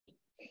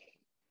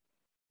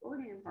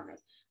Recording in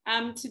progress.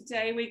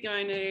 Today we're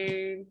going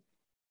to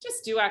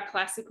just do our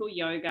classical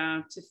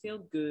yoga to feel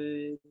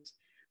good,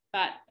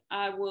 but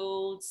I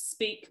will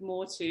speak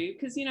more to,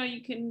 because you know,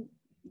 you can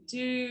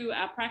do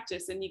our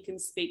practice and you can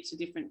speak to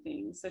different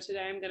things. So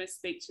today I'm going to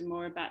speak to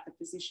more about the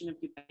position of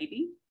your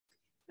baby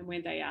and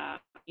where they are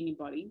in your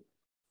body,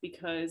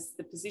 because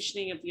the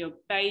positioning of your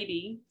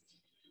baby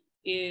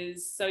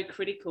is so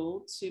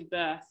critical to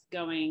birth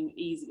going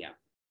easier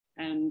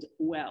and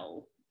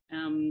well,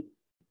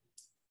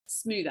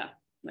 smoother,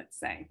 let's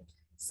say.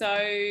 So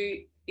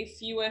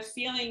if you were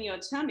feeling your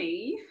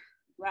tummy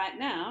right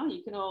now,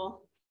 you can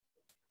all,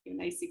 even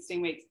these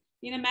 16 weeks,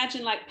 you can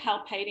imagine like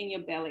palpating your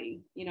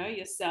belly, you know,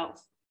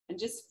 yourself, and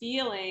just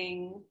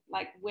feeling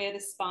like where the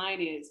spine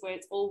is, where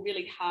it's all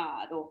really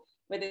hard, or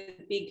where there's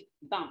a big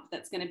bump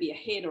that's going to be a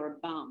head or a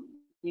bum,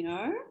 you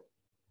know.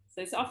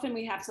 So it's often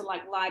we have to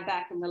like lie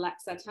back and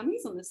relax our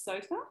tummies on the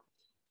sofa,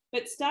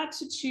 but start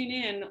to tune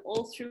in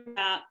all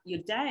throughout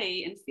your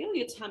day and feel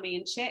your tummy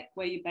and check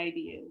where your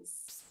baby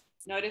is.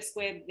 Notice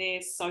where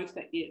their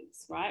sofa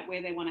is, right?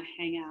 Where they want to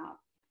hang out.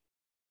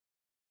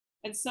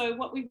 And so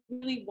what we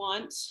really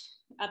want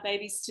our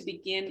babies to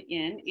begin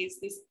in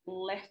is this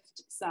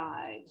left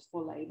side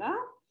for labor,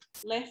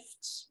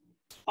 left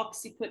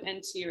occiput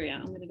anterior.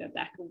 I'm going to go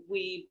back a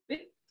wee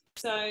bit.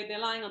 So they're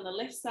lying on the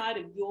left side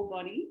of your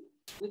body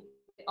with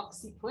the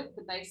occiput,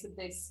 the base of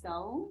their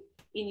skull,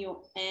 in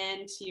your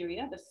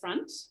anterior, the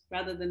front,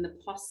 rather than the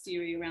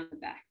posterior around the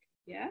back.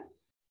 Yeah.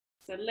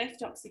 So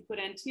left occiput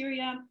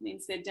anterior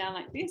means they're down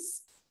like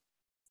this.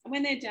 And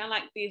when they're down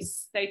like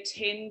this, they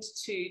tend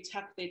to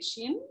tuck their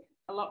chin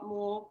a lot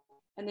more.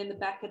 And then the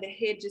back of the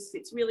head just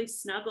fits really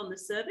snug on the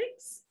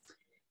cervix.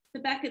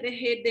 The back of the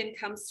head then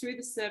comes through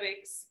the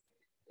cervix.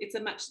 It's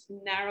a much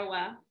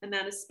narrower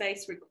amount of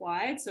space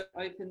required, so it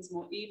opens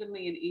more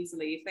evenly and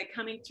easily. If they're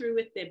coming through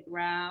with their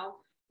brow,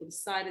 or the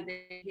side of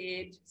their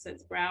head, so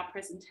it's brow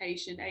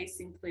presentation,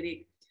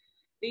 asynclitic,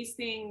 these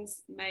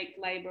things make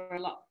labor a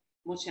lot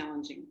more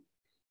challenging.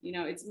 You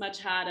know, it's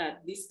much harder,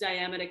 this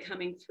diameter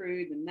coming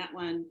through than that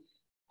one.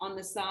 On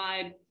the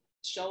side,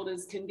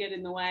 shoulders can get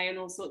in the way and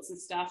all sorts of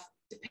stuff.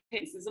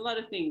 Depends. There's a lot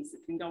of things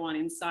that can go on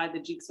inside the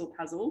jigsaw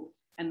puzzle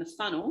and the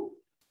funnel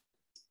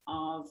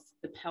of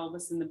the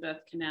pelvis and the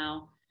birth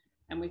canal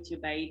and with your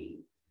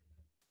baby.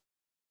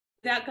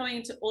 Without going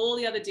into all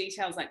the other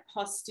details like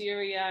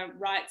posterior,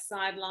 right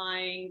side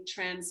lying,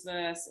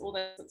 transverse, all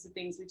those sorts of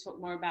things, we talk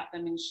more about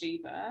them in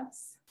she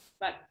births.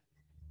 But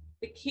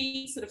the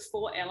key sort of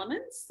 4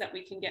 elements that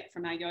we can get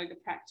from our yoga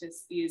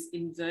practice is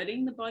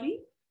inverting the body,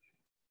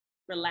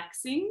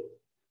 relaxing,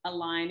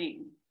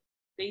 aligning.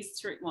 These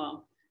 3,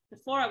 well, the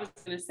 4 I was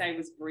going to say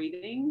was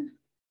breathing,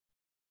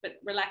 but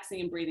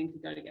relaxing and breathing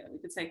could go together. We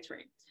could say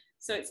 3.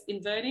 So it's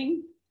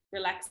inverting,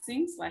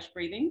 relaxing /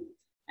 breathing,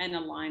 and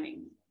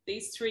aligning.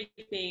 These 3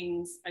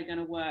 things are going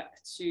to work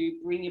to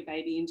bring your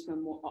baby into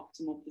a more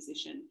optimal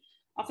position.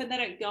 Often they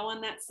don't go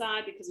on that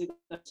side because we've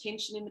got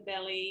tension in the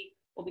belly,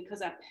 or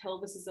because our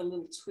pelvis is a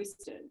little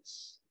twisted.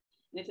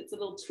 And if it's a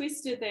little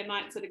twisted, they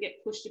might sort of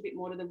get pushed a bit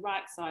more to the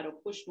right side, or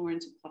pushed more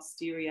into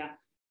posterior,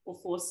 or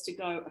forced to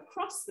go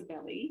across the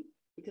belly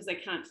because they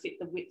can't fit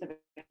the width of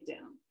it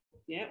down.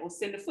 Yeah, or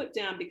send a foot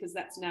down because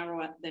that's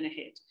narrower than a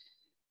head.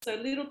 So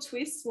little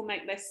twists will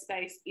make less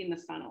space in the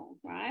funnel,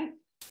 right?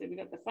 So we've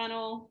got the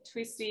funnel,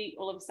 twisty,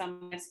 all of a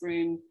sudden less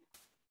room.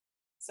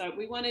 So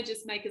we want to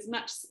just make as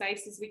much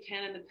space as we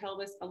can in the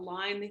pelvis,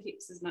 align the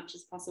hips as much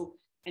as possible,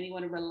 and you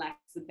want to relax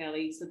the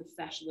belly so the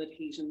fascial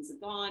adhesions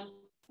are gone,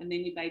 and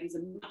then your babies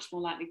are much more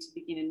likely to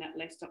begin in that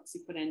left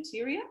occiput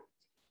anterior.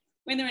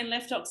 When they're in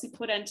left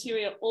occiput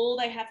anterior, all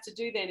they have to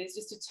do then is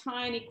just a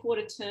tiny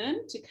quarter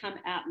turn to come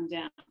out and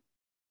down.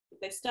 If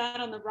they start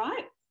on the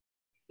right,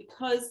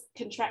 because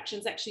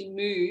contractions actually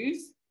move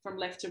from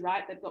left to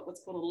right, they've got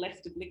what's called a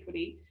left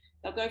obliquity.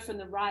 They'll go from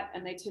the right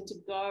and they tend to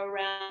go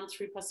around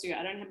through posterior.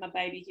 I don't have my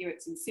baby here,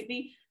 it's in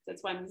Sydney, so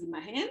that's why I'm using my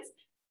hands.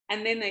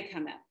 And then they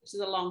come out, which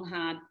is a long,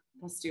 hard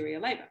posterior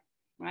labor,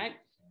 right?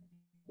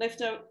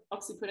 Left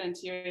occiput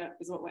anterior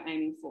is what we're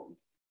aiming for.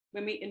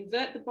 When we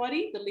invert the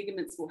body, the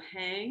ligaments will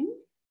hang,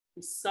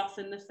 we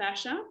soften the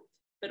fascia,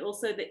 but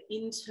also the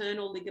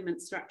internal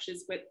ligament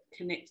structures that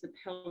connect the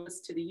pelvis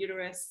to the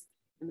uterus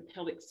and the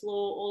pelvic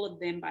floor, all of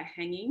them by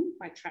hanging,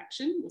 by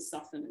traction, will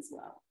soften as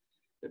well.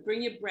 But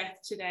bring your breath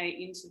today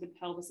into the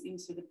pelvis,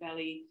 into the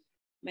belly,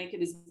 make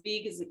it as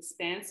big, as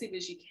expansive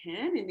as you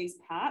can in these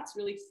parts,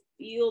 really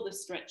feel the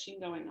stretching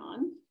going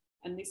on,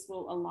 and this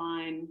will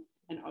align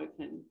and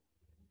open,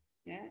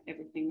 yeah,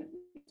 everything that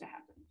needs to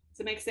happen. Does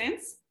it make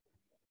sense?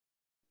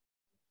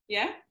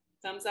 Yeah,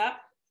 thumbs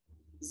up,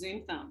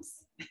 Zoom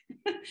thumbs.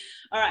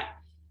 All right,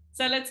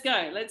 so let's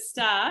go. Let's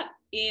start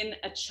in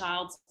a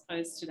child's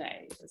pose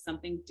today, so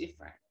something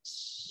different.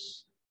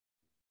 So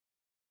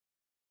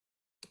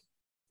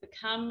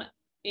come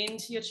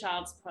into your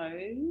child's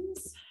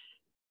pose.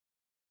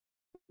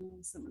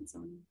 Someone's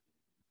on.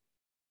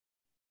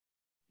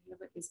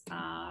 Whoever is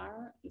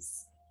R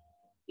is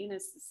in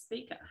as the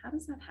speaker. How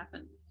does that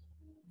happen?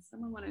 Does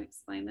someone want to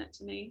explain that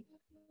to me?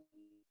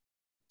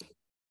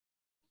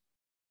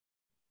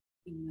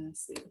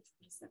 Immersive.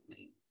 What does that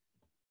mean?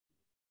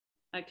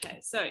 Okay,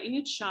 so in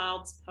your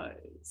child's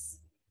pose,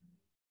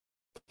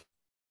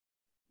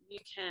 you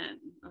can,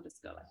 I'll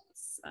just go like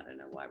this. I don't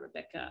know why,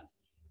 Rebecca,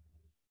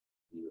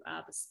 you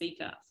are the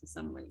speaker for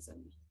some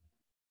reason.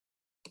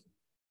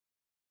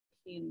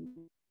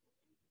 In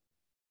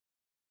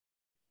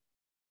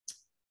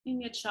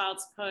your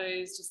child's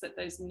pose, just let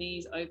those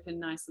knees open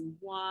nice and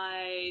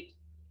wide.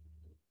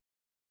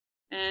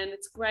 And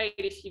it's great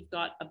if you've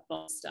got a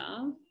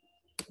bolster,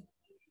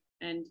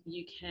 and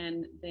you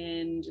can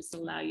then just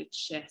allow your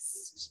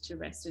chest to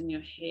rest and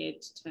your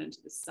head to turn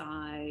to the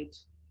side.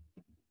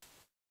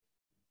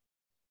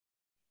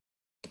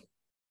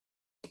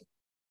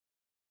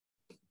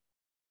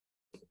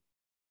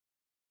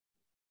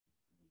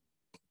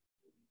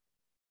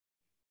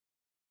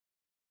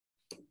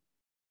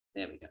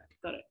 There we go,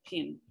 got it,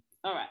 pin.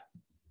 All right.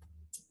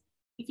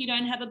 If you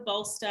don't have a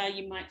bolster,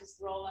 you might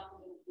just roll up a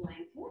little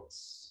blanket.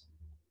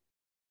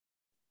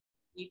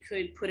 You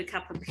could put a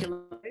couple of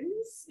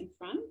pillows in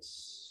front.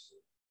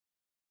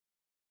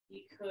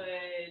 You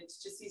could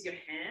just use your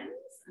hands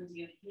under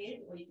your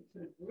head, or you could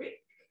put a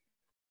brick.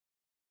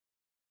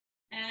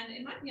 And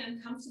it might be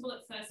uncomfortable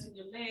at first in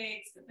your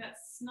legs, but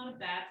that's not a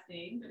bad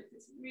thing. But if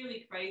it's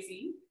really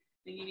crazy,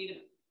 then you need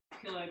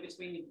a pillow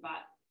between your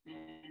butt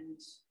and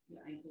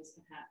your ankles,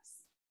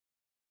 perhaps.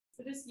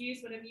 So just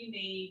use whatever you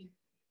need.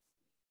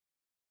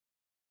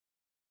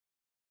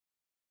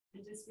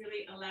 And just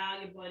really allow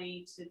your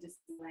body to just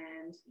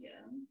land here.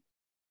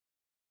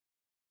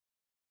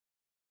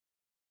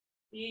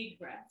 Big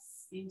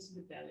breaths into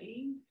the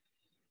belly.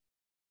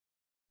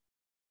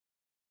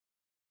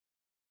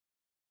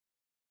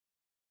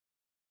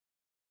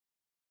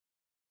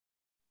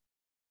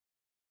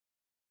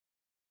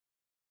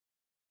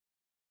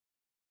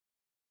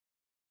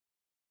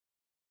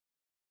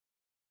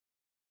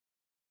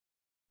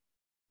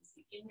 As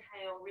you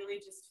inhale, really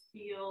just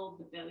feel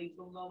the belly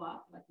blow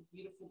up like a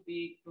beautiful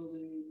big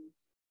balloon.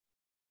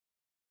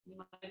 You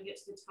might get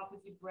to the top of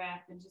your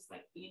breath and just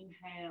like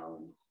inhale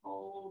and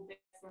hold there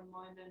for a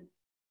moment.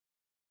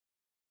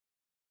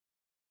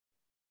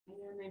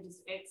 And then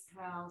just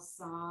exhale,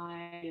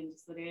 sigh, and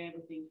just let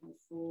everything kind of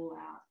fall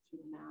out through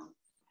the mouth.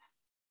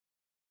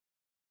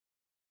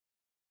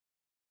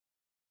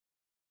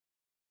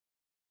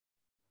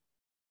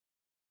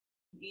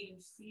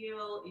 Even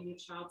feel in your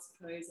child's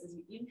pose as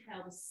you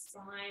inhale, the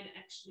spine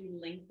actually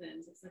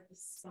lengthens. It's like the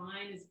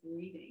spine is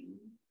breathing.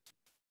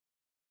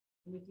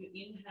 And with your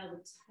inhale,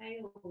 the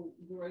tail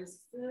grows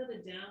further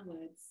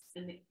downwards,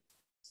 and the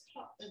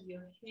top of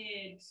your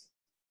head,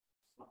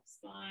 top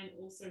spine,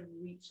 also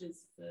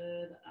reaches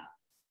further up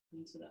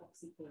into the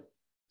occiput.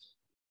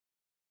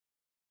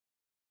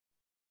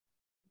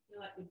 Feel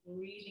like you're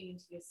breathing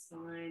into your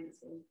spine as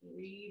well as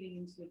breathing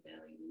into your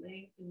belly.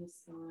 Lengthen the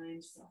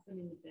spine, soften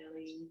in the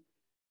belly.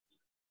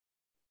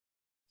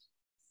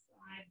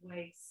 Side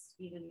waist,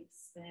 even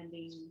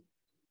expanding.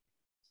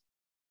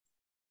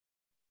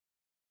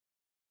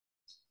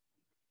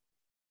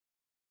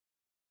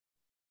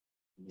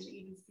 And then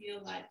even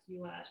feel like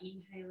you are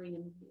inhaling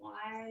and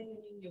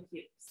widening your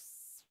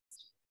hips.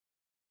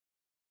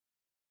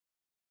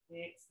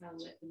 Exhale,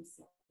 let them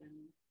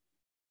soften.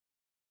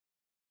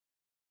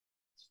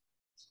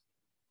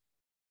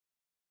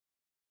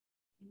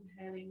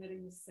 Inhaling,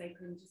 letting the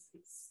sacrum just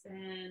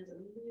expand a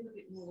little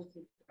bit more with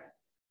your breath.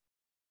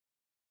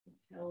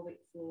 The pelvic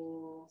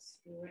floor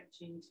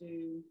stretching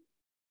too.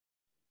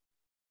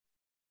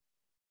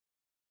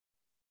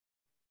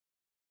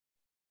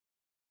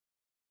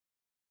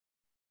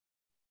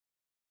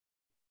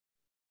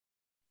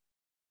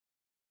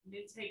 And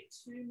then take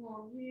 2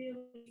 more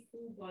really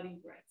full body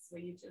breaths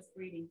where you're just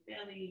breathing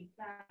belly,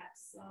 back,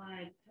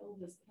 side,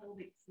 pelvis,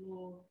 pelvic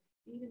floor,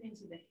 even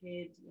into the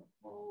head, your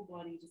whole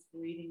body just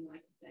breathing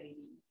like a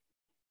baby.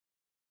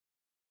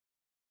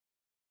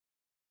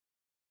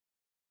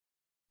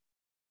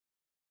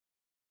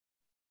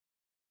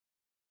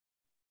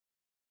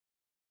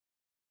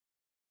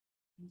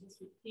 And just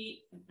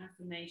repeat an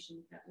affirmation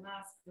with that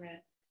last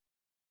breath.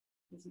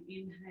 As you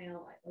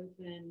inhale, I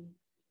open.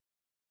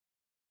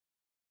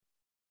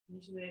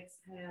 As you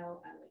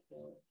exhale, I let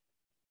go.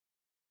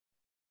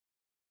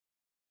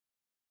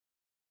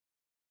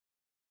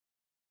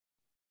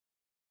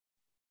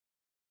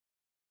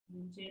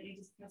 And gently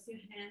just press your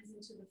hands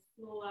into the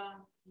floor,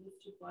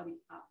 lift your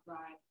body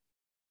upright.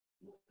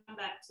 We'll come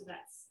back to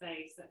that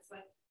space. That's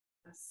like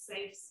a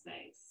safe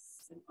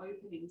space, an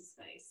opening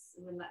space,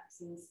 a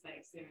relaxing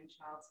space there in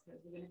child's pose.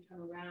 We're going to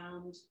come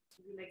around,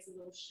 give your legs a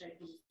little shake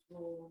on the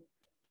floor.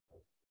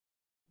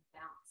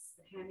 Bounce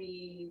the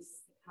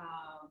hammies, the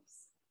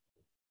calves,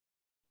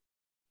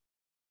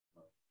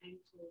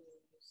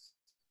 ankles.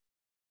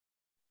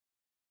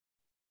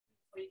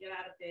 Before you get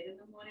out of bed in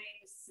the morning,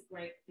 this is a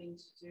great thing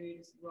to do.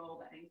 Just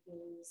roll the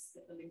ankles,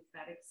 get the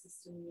lymphatic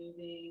system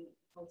moving,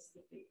 pulse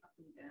the feet up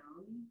and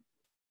down.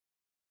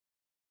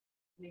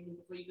 And even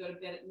before you go to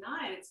bed at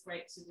night, it's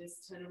great to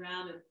just turn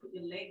around and put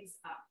your legs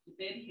up the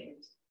bed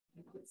head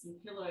and put some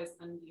pillows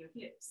under your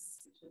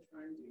hips, which we'll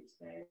try and do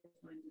today. We'll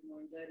try and do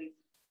more in 30.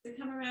 So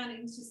come around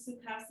into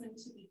Sukhasana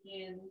to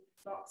begin,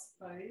 box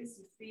pose.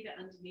 Your feet are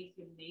underneath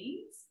your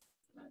knees.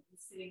 Like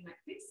sitting like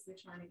this,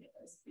 we're trying to get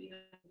those feet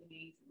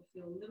underneath. It will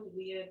feel a little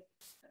weird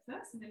at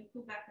first, and then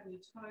pull back on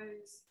your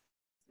toes,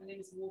 and then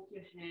just walk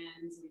your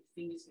hands and your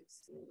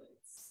fingertips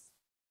forwards.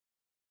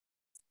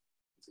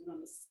 Do it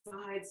on the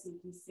side so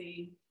you can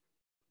see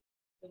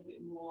a little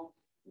bit more.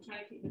 I'm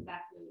trying to keep the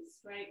back really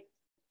straight.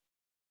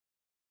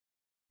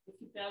 If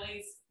your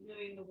belly's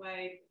really in the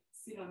way,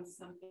 sit on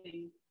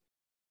something,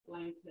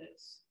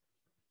 blanket,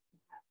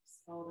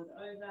 perhaps fold it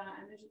over,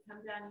 and as you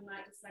come down, you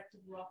might just like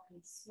to rock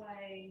and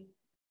sway.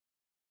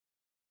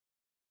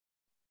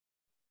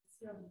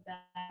 Feel the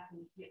back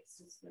and the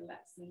hips just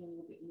relaxing a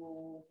little bit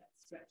more, that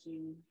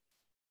stretching.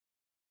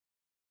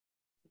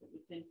 So that we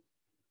can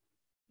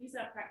use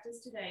our practice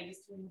today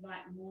just to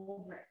invite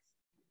more breath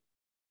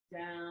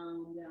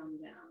down, down,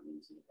 down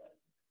into the body.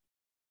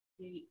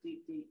 Deep,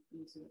 deep, deep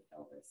into the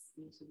pelvis,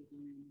 into the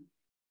room.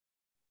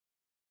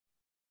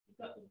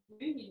 You've got the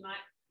room, you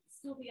might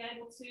still be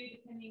able to,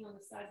 depending on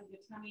the size of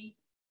your tummy,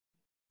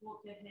 walk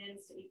your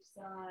hands to each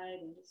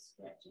side and just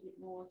stretch a bit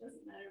more. It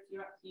doesn't matter if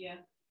you're up here.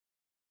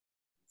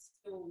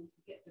 Still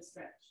get the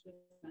stretch,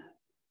 doesn't matter.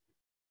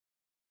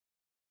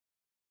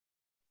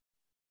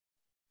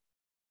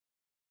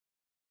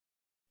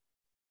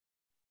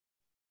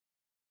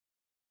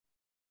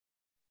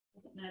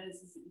 What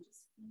matters is that you're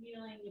just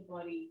feeling your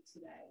body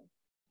today,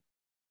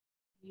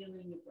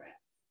 feeling your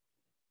breath,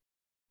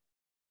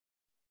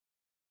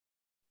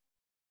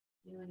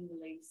 feeling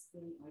release,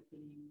 feeling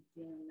opening,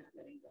 feeling that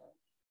letting go.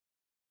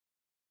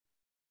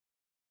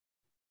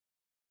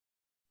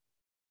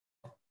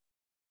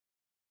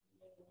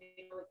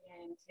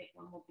 Again, take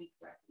one more big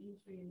breath in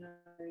through your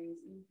nose.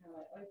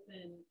 Inhale,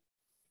 open.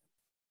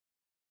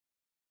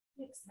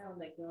 Exhale,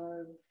 let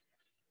go.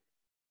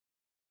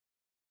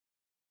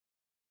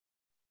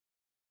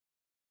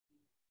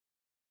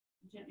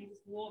 Gently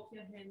just walk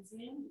your hands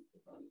in, the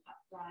body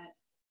upright.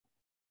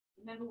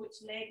 Remember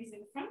which leg is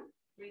in front.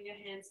 Bring your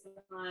hands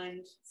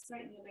behind,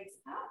 straighten your legs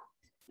up,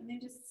 and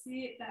then just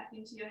sit back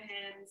into your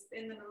hands,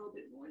 bend them a little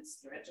bit more and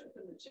stretch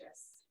open the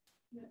chest.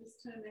 Now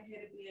just turn the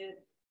head a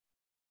bit.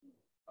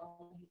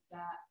 Hit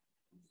that,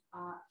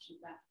 arch your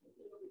back a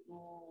little bit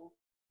more.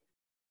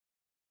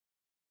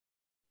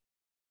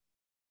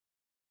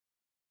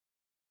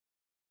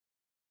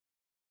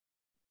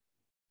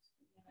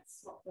 Now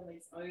swap the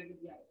legs over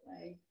the other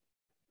way.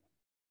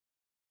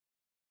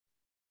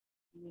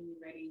 And when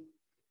you're ready,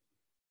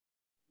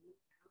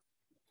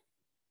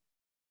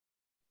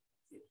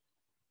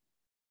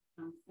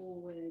 come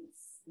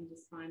forwards and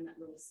just find that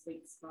little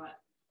sweet spot.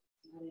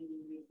 Not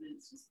any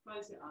movements, just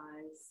close your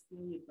eyes,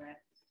 feel your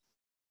breath.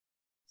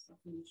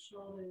 Soften your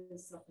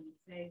shoulders, soften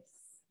your face.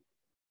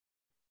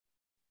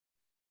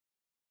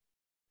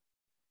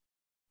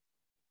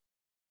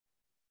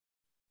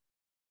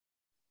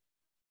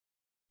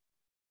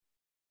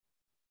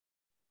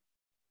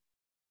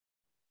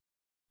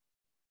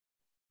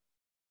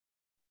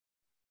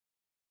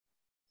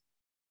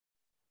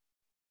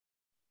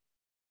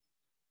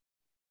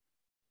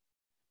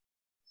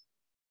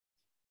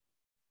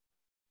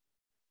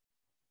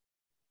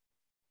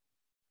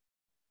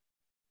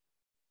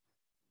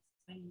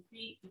 And your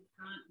feet, you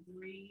can't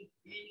breathe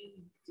any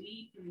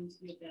deeper into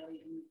your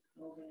belly and your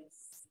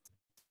pelvis.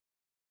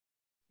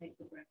 Take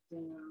the breath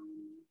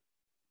down,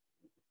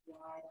 make it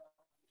wider,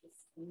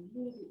 just a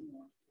little bit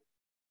more.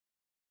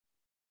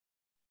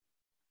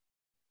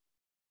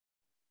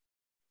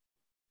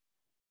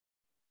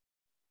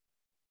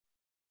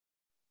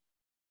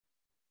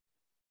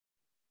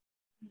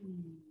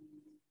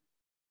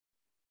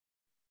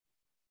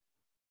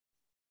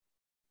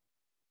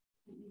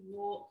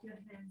 Walk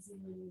your hands in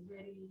when you're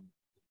ready.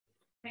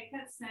 Take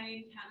that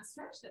same counter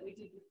stretch that we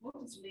did before,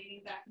 just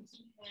leaning back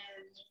into your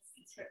hands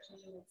and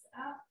stretching your legs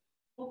up.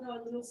 Or go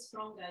a little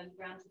stronger, you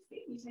ground your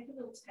feet. You take a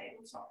little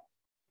tabletop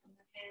on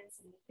the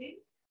hands and the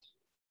feet.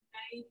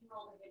 Now you can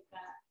roll the head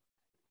back.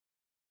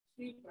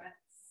 2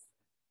 breaths.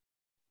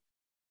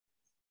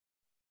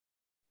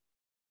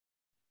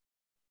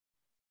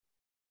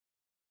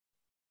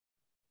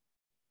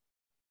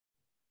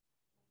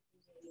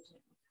 Really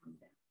gently come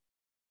down.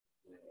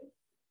 Good.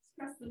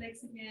 Press the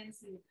legs again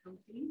so you're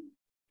comfy.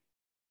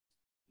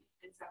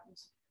 Hands up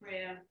into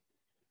prayer.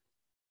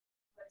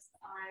 Close the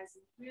eyes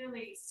and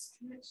really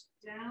stretch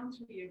down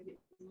through your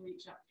hips and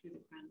reach up through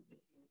the crown of the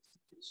head.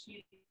 The chin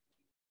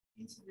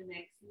into the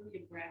neck. Feel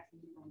your breath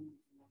in the bottom of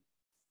the legs.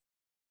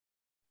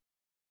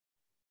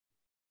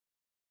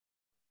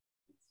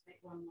 Let's take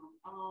one more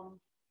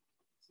arm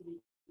to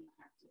the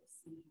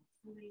practice. Inhale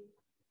fully.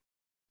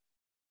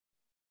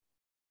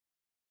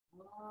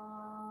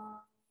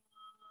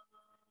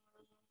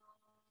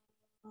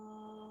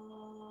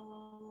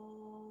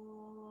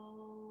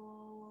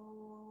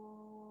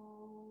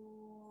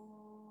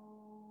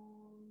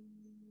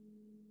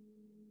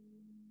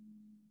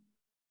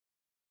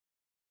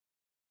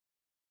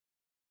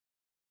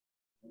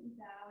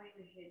 Bowing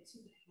the head to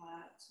the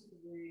heart, to the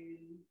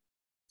womb,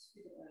 to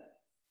the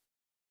earth,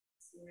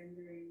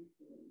 surrendering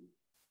fully.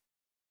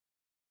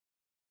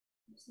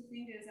 the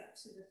fingers up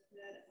to the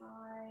third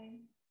eye,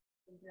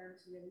 and down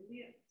to your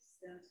lips,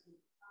 down to the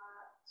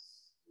heart,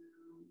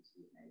 down to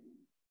your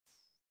baby.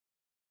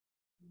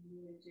 And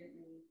really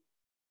gently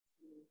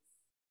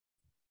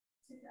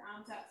take the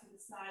arms out to the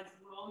sides,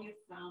 roll your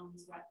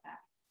thumbs right back,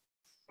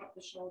 drop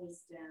the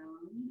shoulders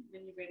down.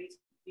 When you're ready to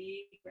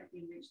big breath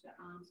in, reach the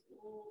arms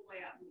all the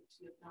way up to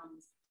your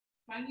thumbs.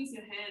 Try and use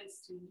your hands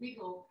to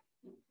wiggle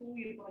and pull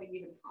your body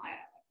even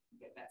higher.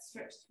 Get that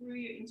stretch through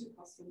your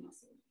intercostal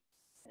muscle.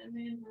 And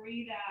then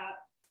breathe out,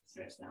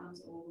 stretch the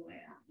arms all the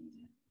way out and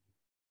down.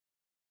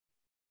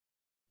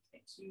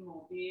 Take 2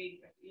 more,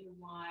 big breath in and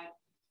wide.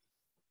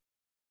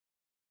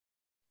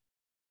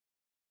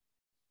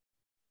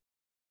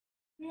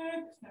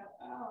 Exhale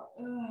out.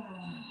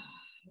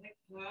 Let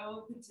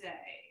go of the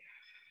day.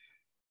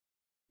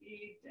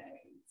 Big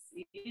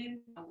days.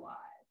 In and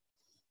wide.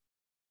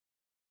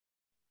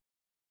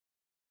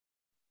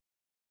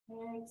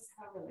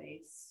 Exhale,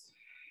 release.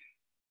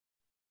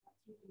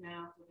 Through the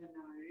mouth or the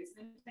nose.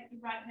 Then take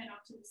your right hand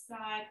up to the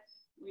side.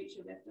 Reach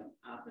your left arm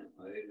up and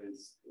over and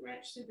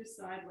stretch to the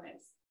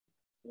sideways.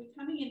 We're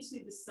coming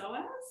into the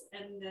psoas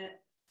and the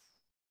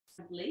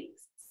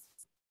obliques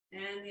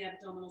and the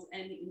abdominals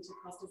and the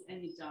intercostals and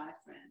your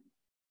diaphragm.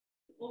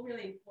 All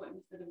really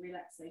important for the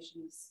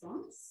relaxation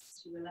response,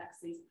 to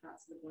relax these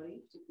parts of the body,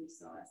 particularly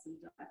psoas and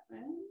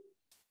diaphragm.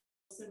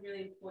 Also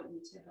really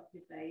important to help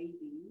your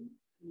baby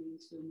come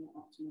into a more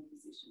optimal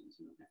position,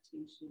 to not have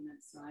tension in that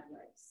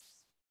sideways.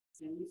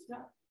 And lift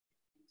up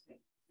and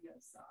take the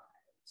other side.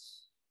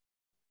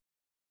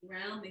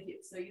 Round the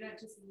hips, so you don't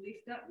just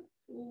lift up, you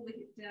pull the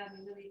hip down,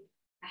 you really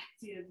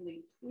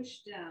actively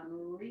push down,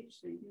 reach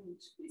through, you can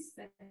twist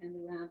the hand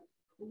around,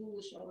 pull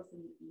the shoulder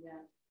from the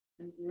ear,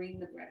 and bring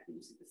the breath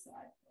into the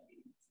side body.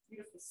 It's a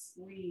beautiful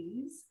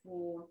squeeze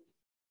for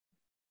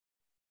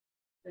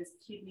those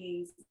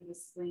kidneys, the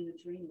spleen,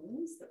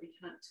 adrenals, that we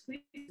can't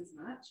twist as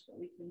much, but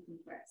we can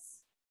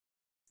compress.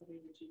 So we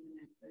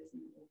rejuvenate those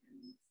new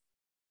organs.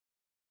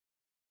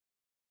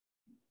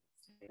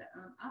 Take the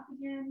arm up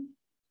again.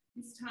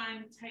 This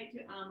time, take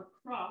your arm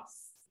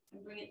across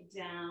and bring it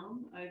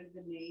down over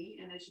the knee.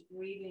 And as you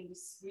breathe in,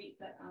 just sweep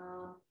that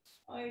arm,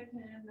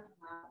 open the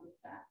heart with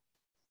that.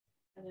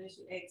 And then as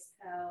you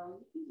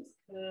exhale, you can just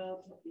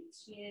curl, drop your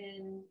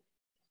chin.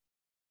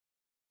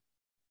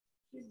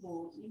 Good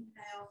more.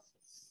 Inhale.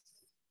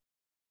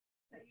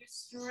 So you're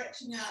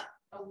stretching out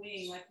a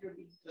wing like you're a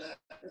big bird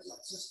with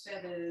lots of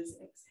feathers.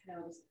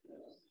 Exhale, just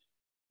curl.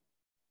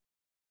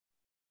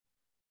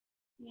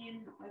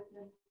 In,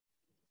 open.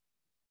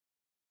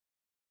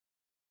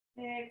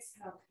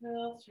 Exhale,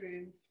 curl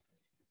through.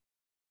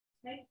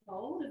 Take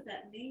hold of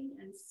that knee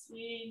and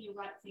swing your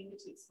right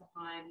fingertips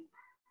behind.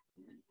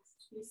 And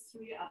twist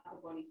through your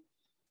upper body.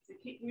 So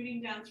keep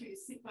rooting down through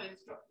your sit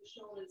bones, drop your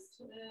shoulders,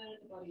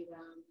 turn the body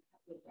around, a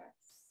couple of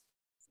breaths.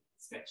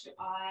 Stretch your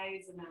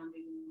eyes around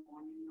in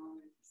on your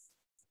nose.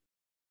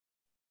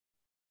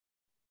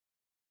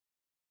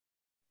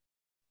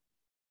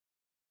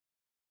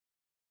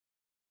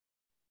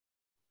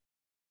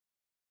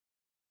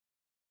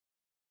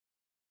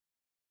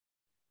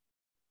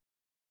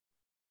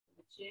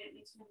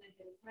 Gently turn the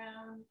head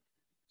around,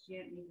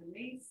 gently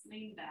release,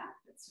 lean back.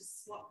 Let's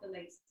just swap the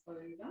legs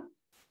over.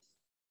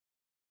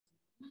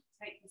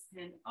 Take this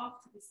hand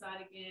off to the side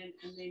again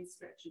and then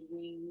stretch your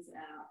wings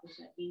out with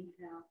that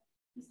inhale.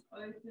 Just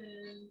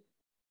open,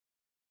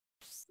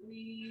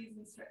 squeeze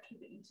and stretch with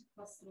the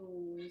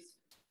intercostals.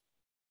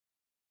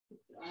 Put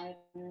the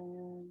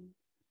diaphragm.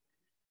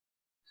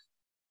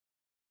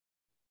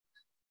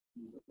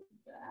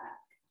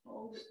 Back.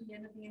 Hold at the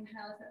end of the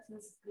inhale if that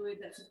feels good.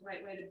 That's a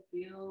great way to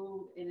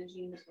build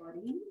energy in the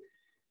body.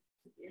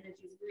 If the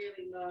energy is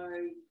really low,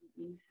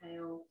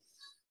 inhale.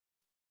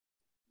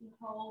 You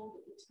hold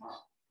at the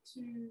top,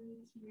 2,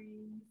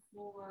 3,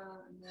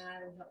 4, and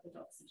that will help with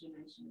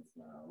oxygenation as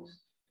well.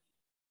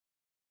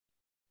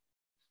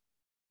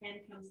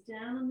 Hand comes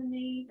down on the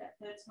knee. That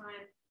third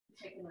time,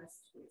 take a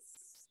nice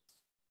twist.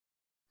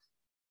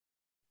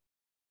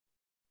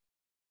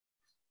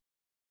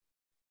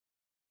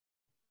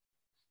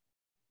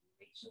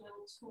 A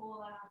little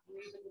taller,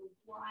 breathe a little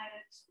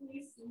wider,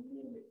 twist a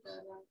little bit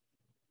further.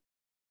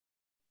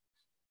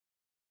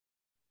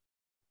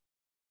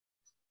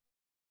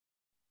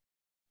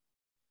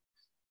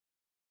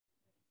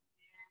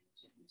 And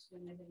gently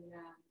turn the head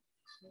around,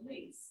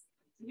 release.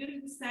 So you're going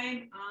to do the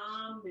same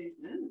arm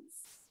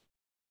movements,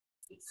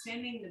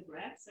 extending the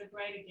breath. So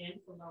great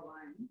again for low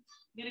arm.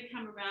 You're going to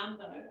come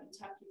around though and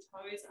tuck your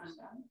toes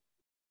under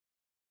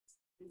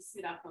and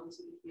sit up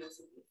onto the heels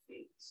of your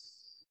feet.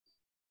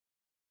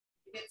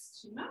 If it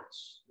gets too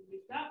much,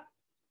 lift up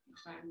and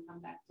try and come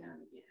back down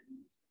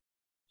again.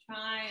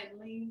 Try and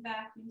lean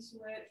back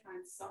into it. Try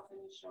and soften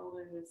your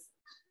shoulders.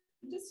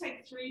 And just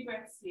take 3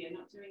 breaths here,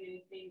 not doing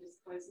anything,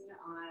 just closing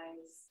your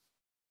eyes.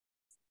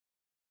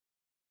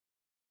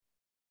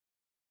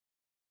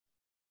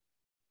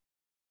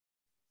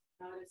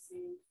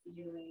 Noticing,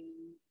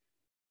 feeling.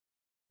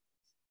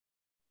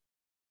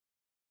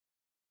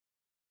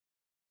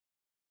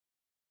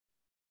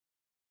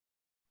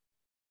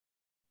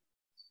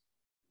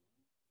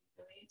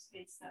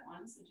 intense, that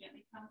one. So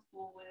gently come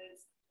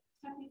forwards,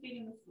 tap your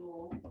feet in the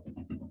floor.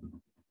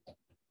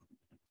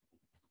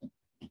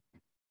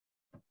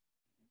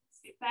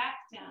 Sit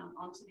back down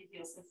onto the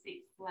heels, so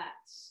feet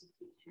flat if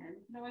you can.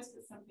 You can always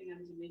put something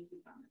underneath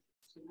your bum if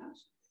it's too much.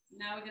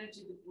 Now we're going to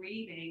do the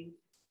breathing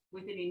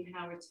with an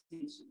inhale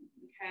retention.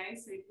 Okay,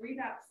 so you breathe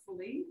out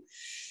fully,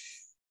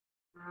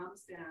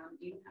 arms down,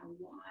 inhale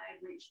wide,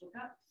 reach, look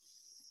up.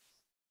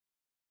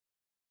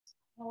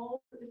 Hold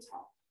at the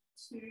top,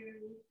 2,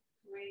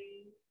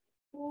 3,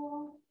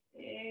 4,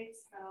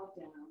 exhale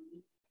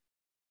down.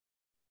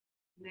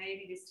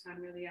 Maybe this time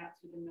really out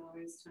through the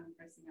nose, tongue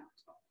pressing up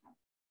top.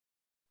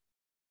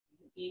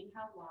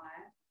 Inhale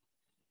wide.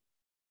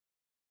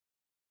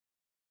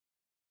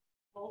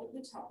 Hold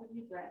at the top of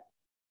your breath.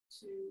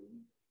 2,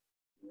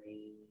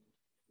 3,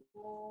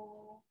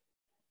 4.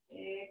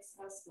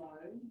 Exhale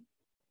slow.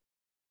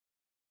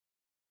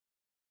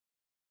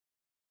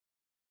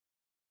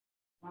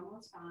 One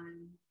more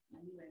time.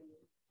 When you're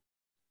ready.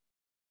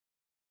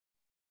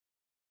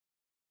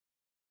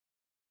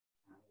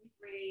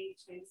 Breathe.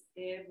 Change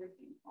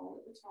everything. Hold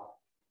at the top.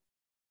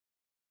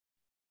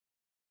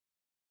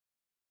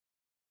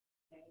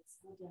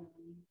 Exhale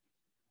down.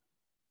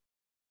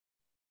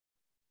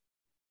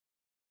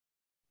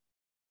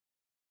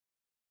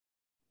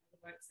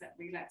 Works that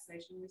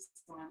relaxation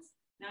response.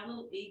 Now a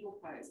little eagle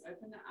pose.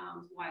 Open the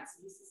arms wide. So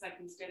this is like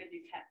instead of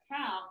your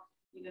cat-cow,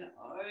 you're going to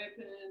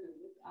open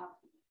and lift up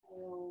the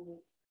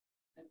tail.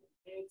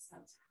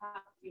 Exhale,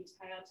 tuck your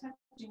tail. Tap,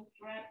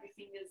 grab your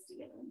fingers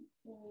together and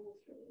pull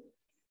through.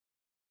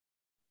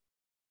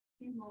 A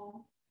few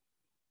more.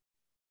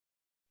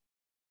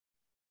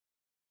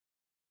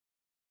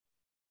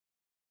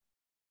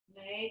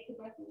 Make the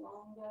breath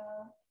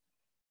longer.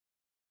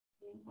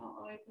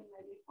 Inhale, open,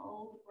 maybe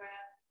hold the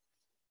breath.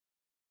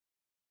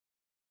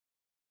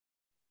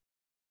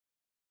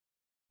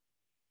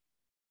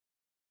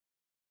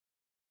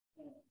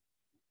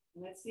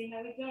 Let's see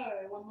how we go.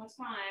 One more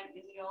time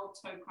in the old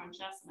toe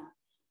crunchasana.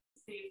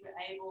 See if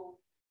we're able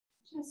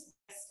to just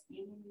rest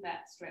in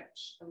that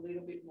stretch a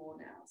little bit more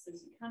now. So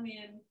as you come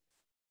in,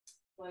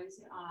 close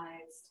your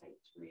eyes, take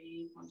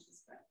 3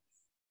 conscious breaths.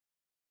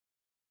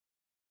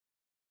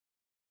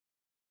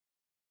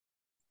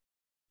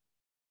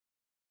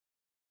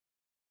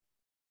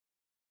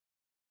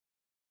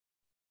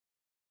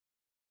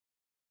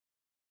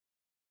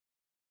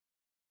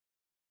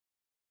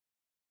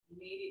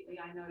 Immediately,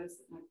 I notice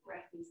that my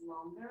breath is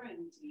longer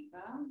and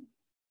deeper.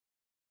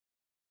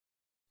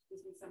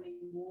 Gives me something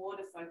more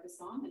to focus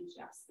on than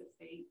just the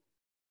feet.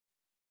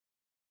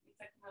 If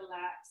I can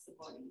relax the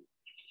body,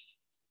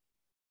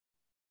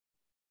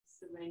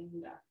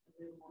 surrender a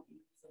little more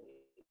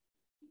easily.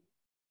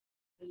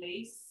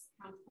 Release,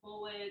 come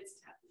forwards,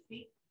 tap the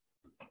feet.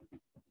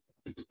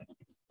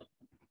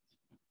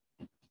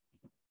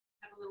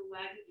 Have a little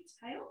wag of your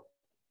tail.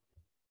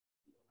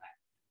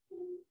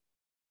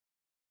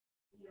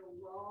 Little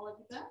roll of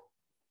the back.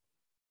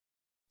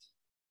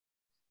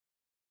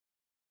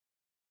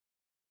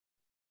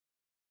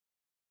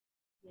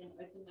 Then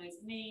open those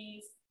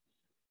knees.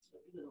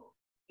 Little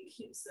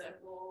hip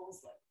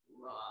circles, like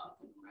rock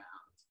and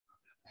round.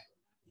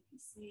 You can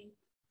see.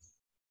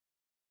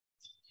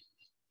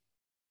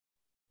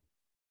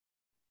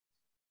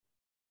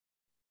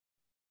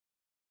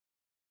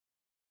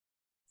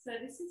 So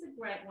this is a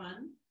great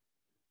one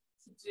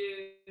to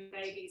do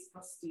baby's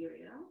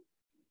posterior.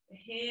 The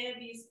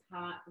heaviest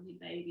part of your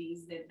baby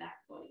is their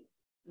back body.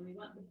 And we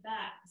want the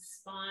back, the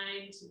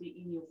spine to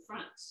be in your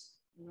front,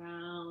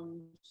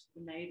 around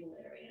the navel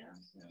area,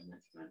 on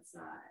that front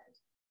side,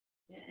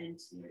 the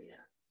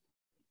anterior.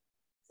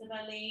 So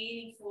by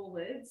leaning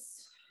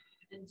forwards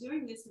and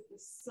doing this with the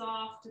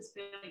softest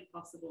belly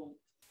possible,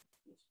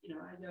 which, you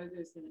know, our yoga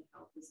is going to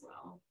help as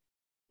well.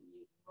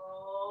 You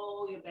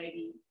roll your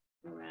baby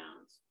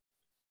around.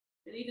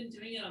 And even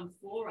doing it on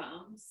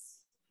forearms,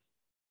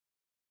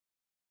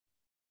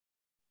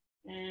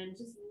 and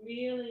just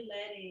really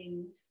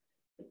letting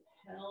the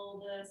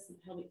pelvis, the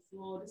pelvic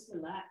floor just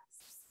relax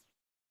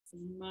as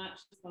much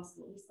as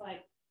possible. Just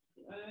like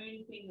the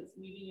only thing that's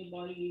moving your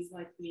body is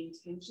like the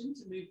intention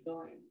to move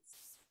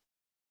bones.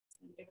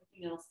 And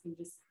everything else can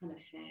just kind of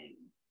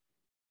hang.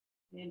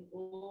 And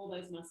all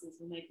those muscles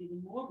will make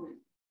even more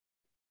room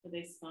for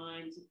their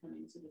spine to come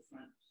into the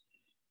front.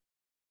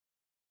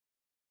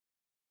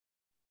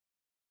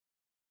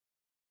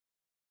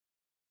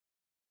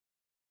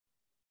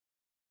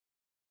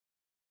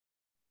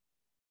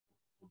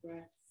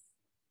 Breaths.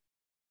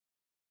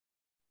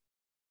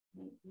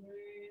 Make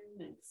room,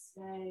 make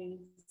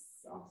space,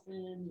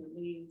 soften,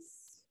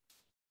 release.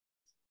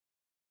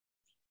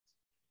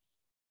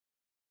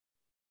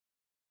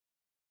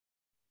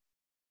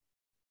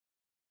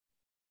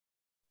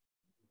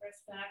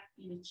 Press back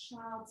in a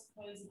child's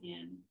pose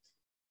again.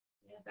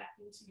 Yeah, back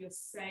into your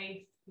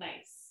safe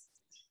place.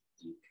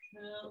 You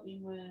curl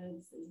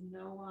inwards. There's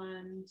no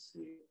one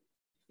to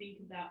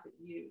think about but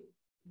you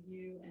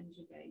and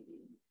your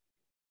baby.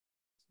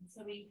 And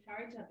so we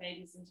encourage our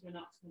babies into an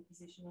optimal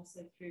position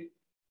also through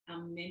our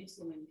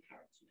mental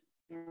encouragement,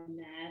 our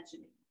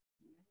imagining.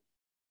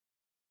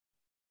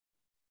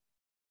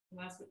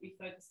 Last week we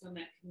focused on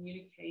that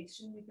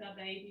communication with our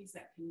babies,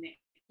 that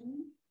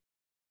connection.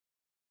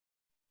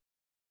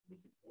 We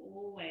can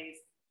always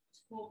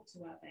talk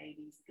to our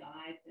babies,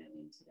 guide them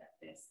into that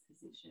best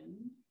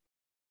position.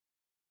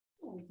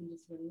 Or we can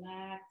just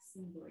relax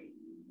and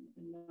breathe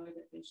and know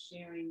that they're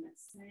sharing that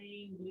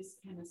same bliss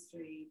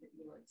chemistry that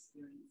you're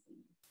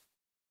experiencing.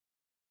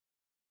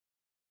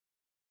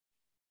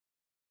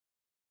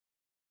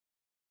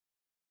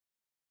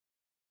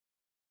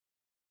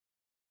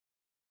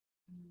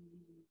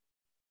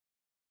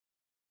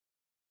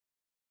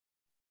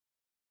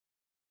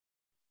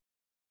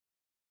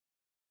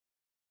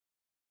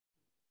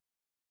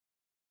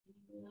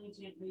 Really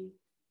gently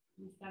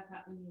lift back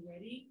up when you're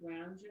ready.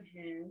 Ground your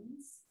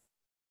hands.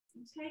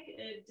 And take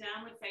a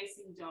downward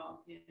facing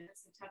dog. Yeah?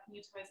 So tucking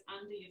your toes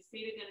under. Your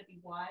feet are going to be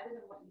wider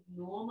than what you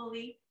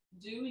normally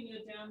do in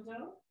your down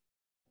dog.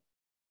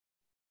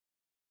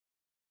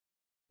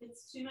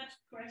 It's too much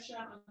pressure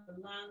on the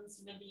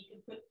lungs. Remember, you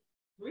can put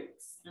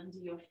bricks under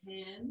your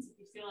hands if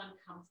you feel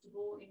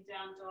uncomfortable in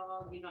down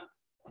dog. You're not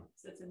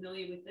so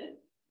familiar with it.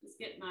 Just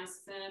get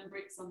nice firm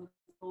bricks on the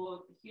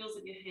floor. The heels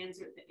of your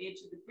hands are at the edge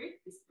of the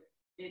brick, this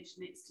edge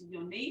next to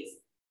your knees.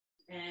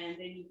 And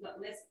then you've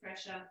got less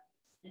pressure.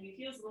 And your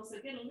heels will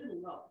also get a little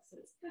low. So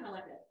it's kind of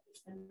like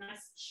a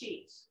nice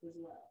cheat as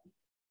well.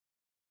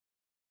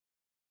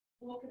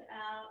 Walk it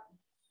out.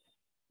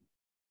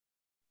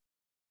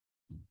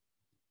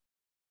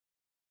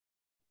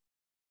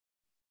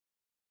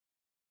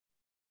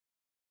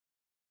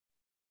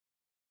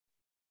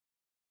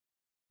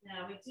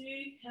 Now we do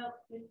help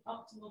with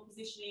optimal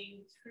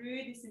positioning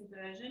through this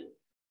inversion,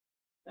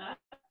 but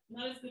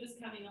not as good as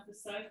coming off the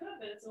sofa,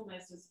 but it's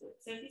almost as good.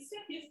 So if you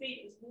step your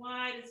feet as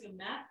wide as your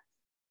mat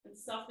and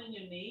soften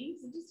your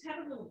knees and just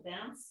have a little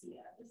bounce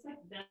here, just like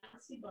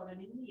bounce your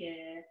bottom in the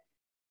air,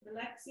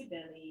 relax your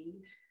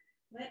belly,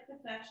 let the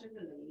fascia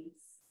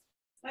release.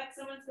 Like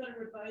someone's got a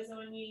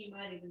rebozo on you, you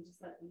might even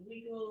just like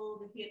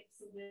wiggle the hips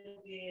a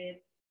little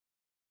bit.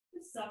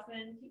 Just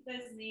soften, keep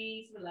those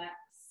knees relaxed.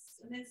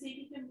 And then see if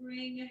you can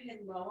bring your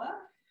head lower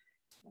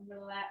and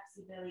relax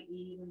your belly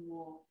even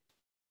more.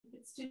 If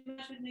it's too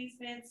much with knees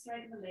bent,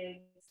 straighten the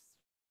legs.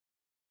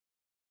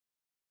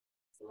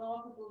 Blow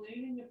up a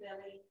balloon in your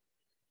belly.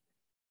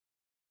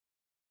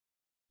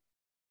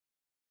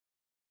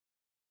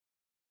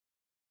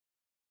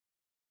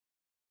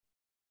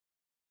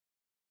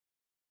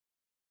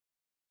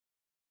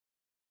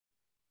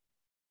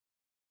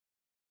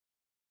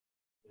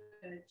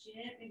 Good.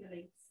 Gently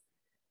release.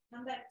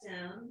 Come back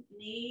down,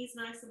 knees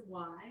nice and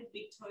wide,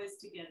 big toes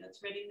together,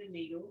 threading the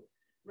needle.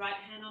 Right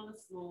hand on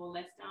the floor,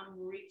 left arm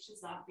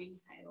reaches up,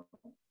 inhale.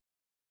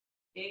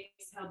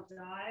 Exhale,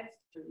 dive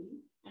through.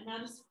 And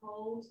now just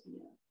hold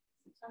here.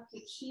 So tuck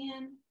your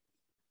chin,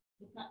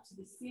 look up to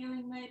the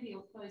ceiling maybe,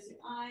 or close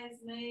your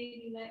eyes.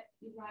 Maybe let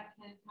your right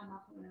hand come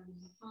up around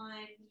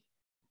behind.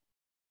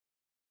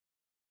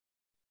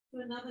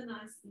 So another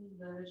nice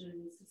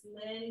inversion is just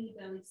letting your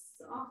belly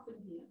soften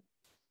here.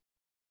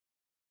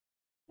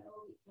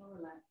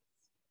 Relax.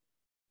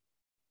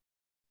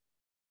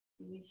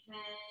 And we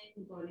hang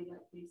the body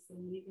like this, the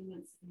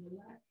ligaments can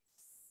relax,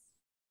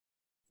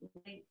 the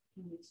length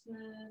can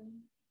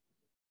return,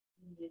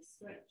 and they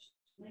stretch,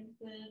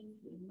 lengthen.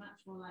 You're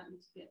much more likely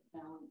to get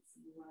balance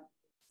in the right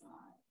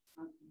side,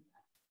 front and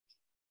back.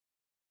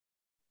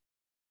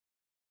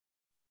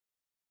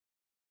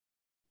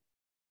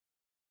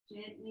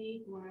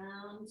 Gently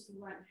ground to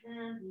the right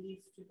hand,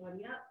 lift your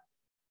body up,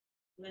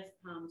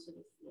 left palm to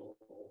the floor.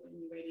 When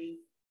you're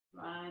ready,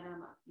 right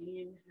arm up,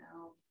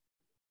 inhale.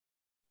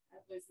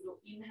 Have those little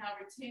inhale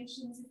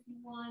retentions if you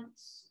want,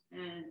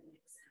 and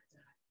exhale.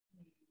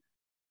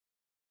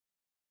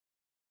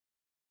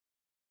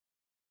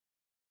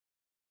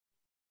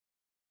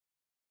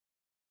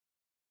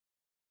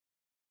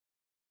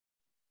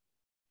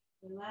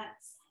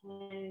 Relax,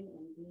 hang,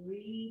 and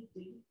breathe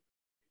deep.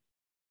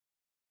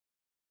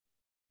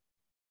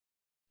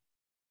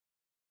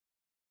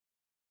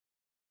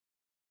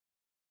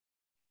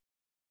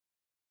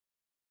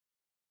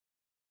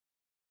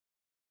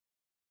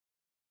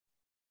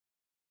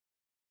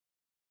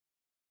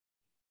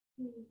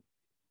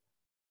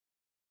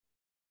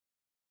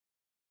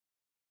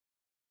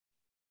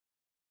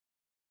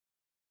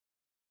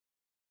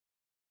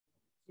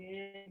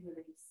 And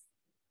release.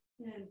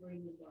 And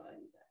bring the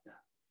body back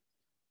up.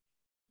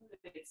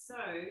 Okay, so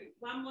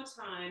one more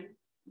time,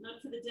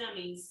 not for the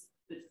dummies,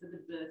 but for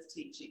the birth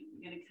teaching.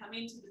 We're going to come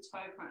into the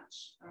toe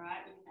crunch, all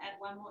right? We can add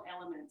one more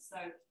element. So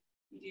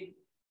we did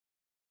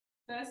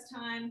first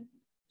time,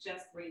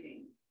 just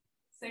breathing.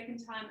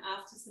 Second time,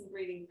 after some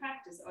breathing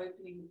practice,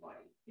 opening the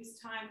body. This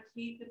time,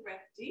 keep the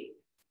breath deep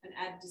and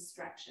add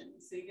distraction.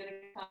 So you're going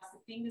to clasp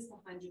the fingers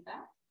behind your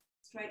back,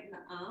 straighten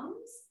the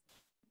arms,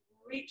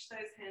 reach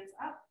those hands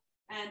up,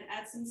 and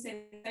add some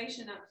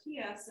sensation up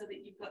here so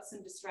that you've got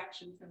some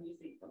distraction from your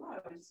feet below.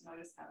 Just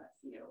notice how that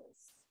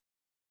feels.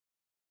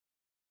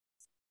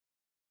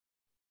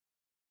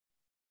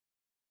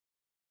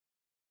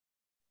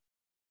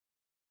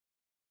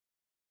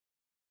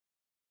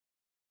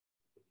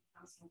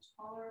 becomes more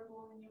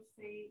tolerable in your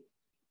feet.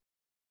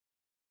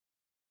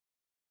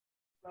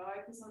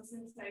 Focus on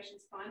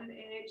sensations, find an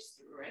edge,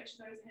 stretch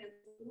those hands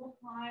a little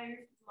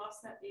higher.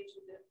 Lost that edge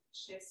with the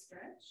chest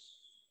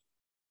stretch.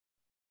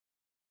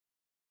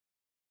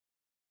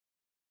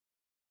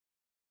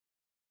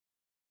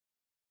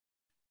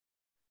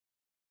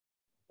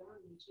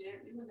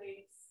 Gently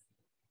release.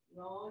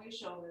 Roll your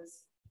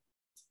shoulders.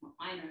 Well,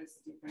 I notice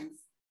the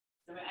difference.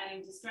 So we're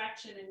adding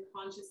distraction and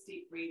conscious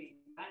deep breathing,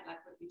 right?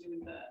 Like what we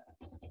do in birth.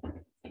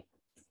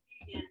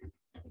 Again.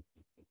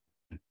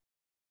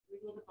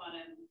 Wiggle the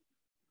bottom.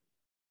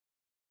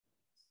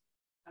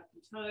 Up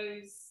your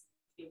toes.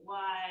 Get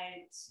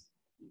wide.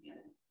 You're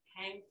going to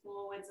hang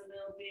forwards a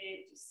little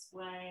bit. Just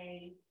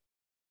sway.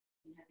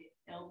 You have your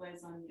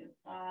elbows on your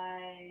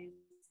thighs.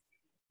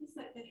 Just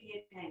let the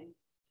head hang.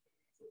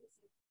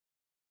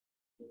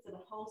 So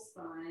the whole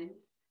spine,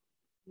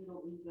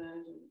 little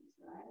inversions,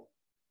 right?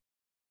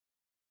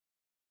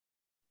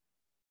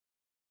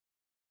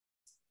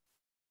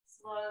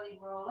 Slowly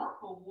roll up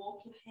or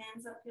walk your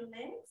hands up your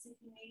legs if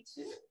you need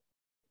to.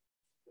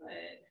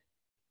 Good.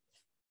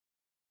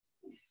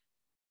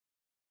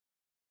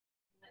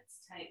 Let's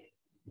take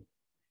a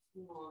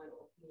few more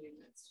little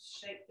movements. Just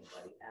shake the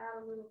body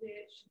out a little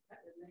bit, shake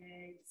out the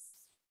legs.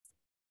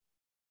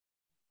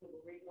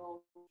 Little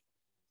wriggle.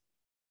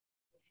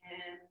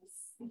 Hands.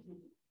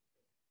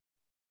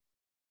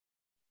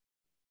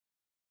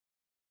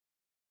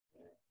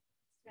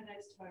 Turn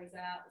those toes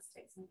out. Let's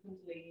take some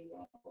kundalini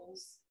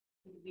rolls.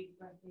 Take a big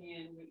breath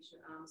in, reach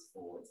your arms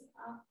forwards and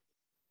up.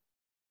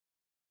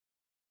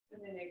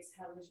 And then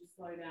exhale as you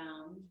slow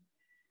down.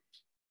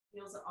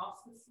 Heels are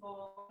off the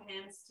floor,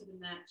 hands to the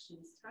mat,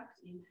 shins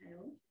tucked.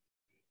 Inhale.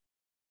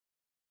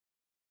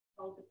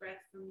 Hold the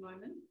breath for a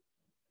moment.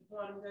 The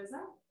bottom goes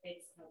up.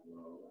 Exhale,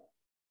 roll up.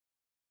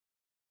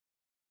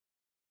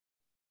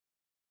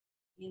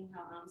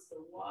 Inhale, arms go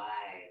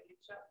wide,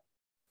 reach up.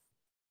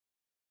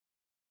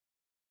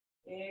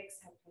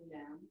 Exhale, come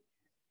down.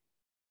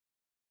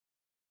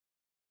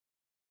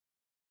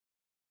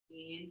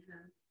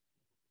 Inhale.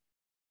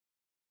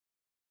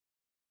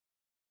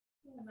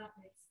 And up,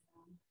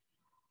 exhale.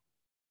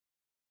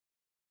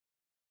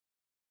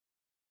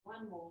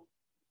 One more.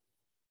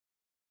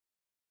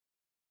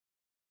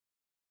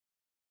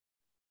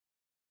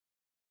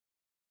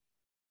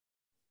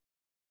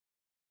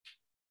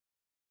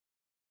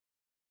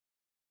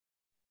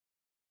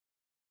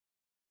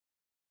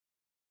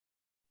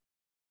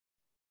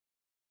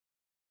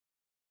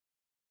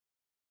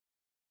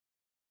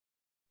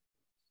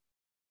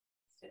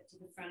 Step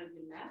to the front of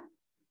your mat.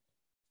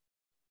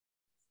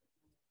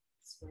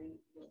 Swing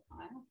a little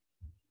higher.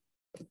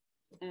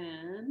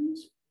 And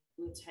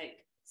we'll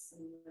take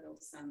some little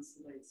sun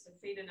salutes. So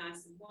feet are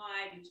nice and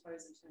wide, your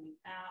toes are turning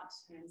out,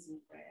 hands in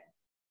prayer.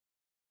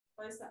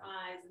 Close the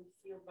eyes and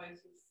feel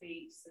both your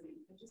feet so that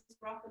you can just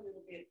rock a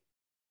little bit.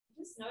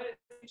 Just notice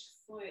which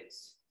foot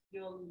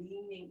you're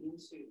leaning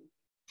into.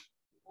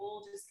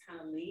 All just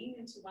kind of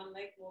lean into one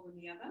leg more than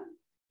the other.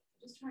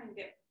 Just try and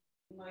get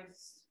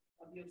most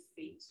of your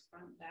feet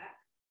front, back,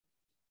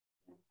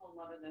 a whole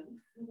lot of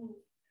them.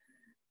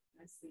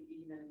 Nicely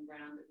even and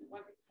rounded. It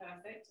won't be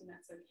perfect, and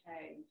that's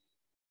okay.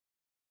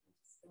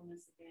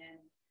 Stillness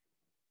again.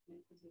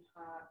 Connect with your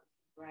heart, with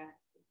your breath,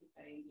 with your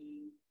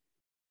baby.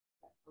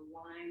 That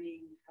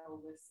aligning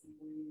pelvis and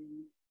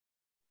womb,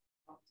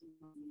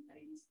 optimizing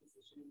baby's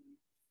position.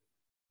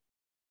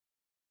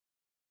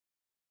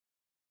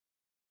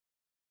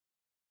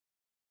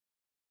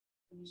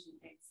 Finish and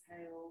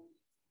exhale.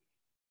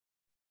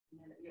 And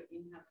then at your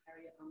inhale,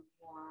 carry your arms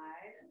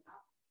wide and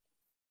up.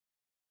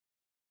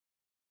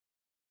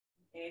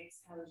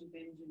 Exhale as you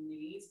bend your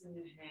knees,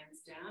 bring your hands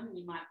down, and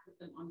you might put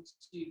them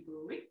onto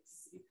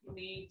bricks if you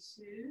need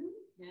to.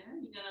 Yeah,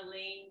 you're going to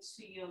lean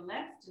to your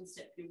left and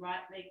step your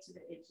right leg to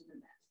the edge of the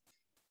mat.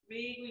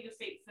 Wriggle your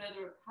feet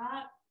further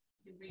apart.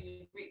 You can bring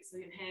your bricks or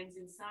your hands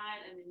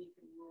inside, and then you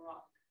can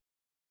rock.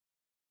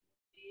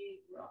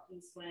 Big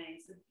rocking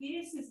swaying. So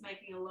this is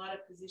making a lot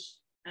of position,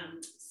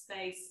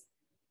 space.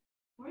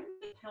 We're in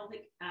the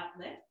pelvic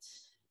outlet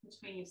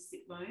between your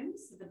sit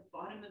bones, so the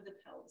bottom of the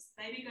pelvis.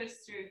 Baby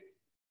goes through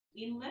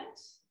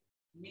inlet,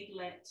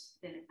 midlet,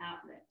 then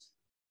outlet.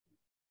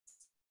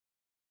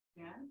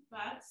 Yeah,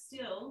 but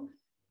still,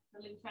 the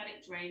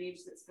lymphatic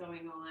drainage that's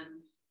going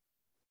on,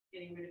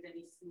 getting rid of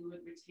any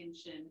fluid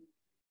retention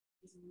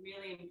is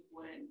really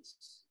important.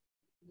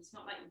 It's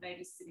not like your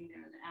baby's sitting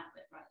there in the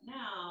outlet right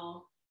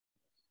now,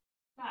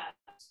 but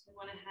we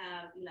want to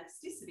have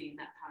elasticity in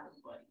that part of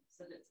the body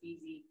so that it's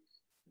easy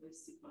for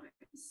those sit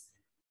bones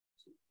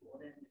to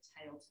broaden and the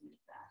tail to move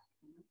back.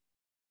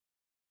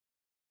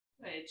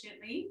 Good,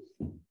 gently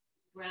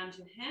ground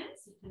your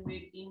hands. You can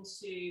move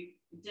into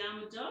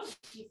downward dog.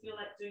 If you feel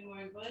like doing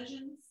more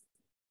inversions,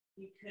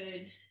 you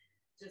could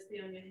just be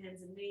on your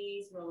hands and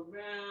knees, roll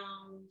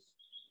around.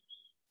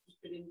 You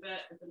could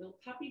invert with a little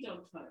puppy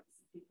dog pose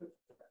if you prefer.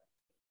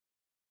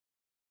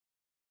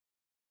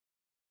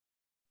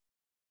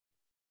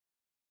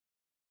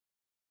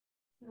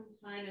 Some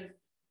kind of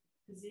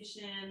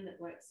position that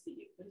works for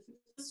you. But if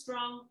you're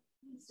strong,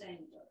 And stay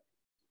in the dog.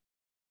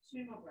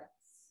 2 more breaths.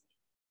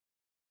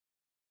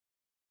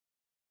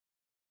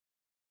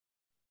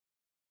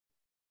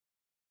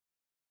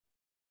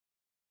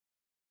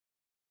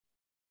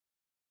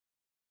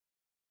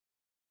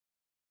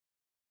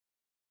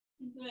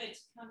 Good.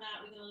 Come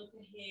out. We're going to look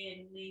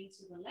ahead and lean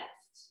to the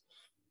left.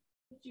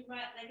 Put your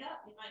right leg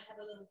up. You might have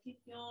a little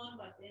hip yawn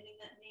by bending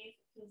that knee.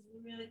 It feels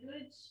really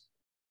good.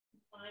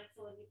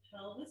 Mindful of your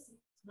pelvis. If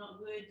it's not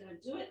good,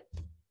 don't do it.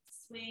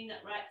 Swing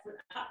that right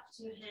foot up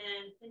to your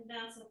hand, then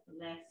bounce off the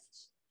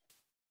left.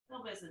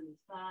 Elbows on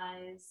your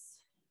thighs.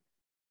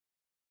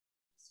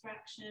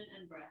 Distraction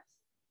and breath.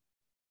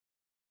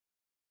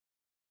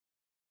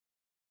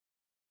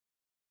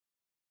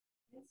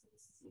 Okay, so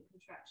this is your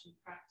contraction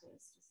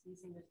practice, just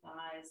using the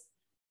thighs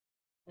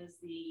as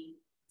the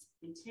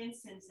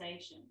intense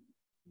sensation.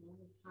 You know,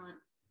 we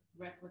can't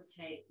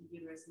replicate the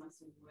uterus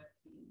muscle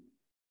working,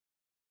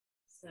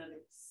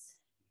 cervix,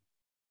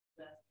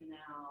 birth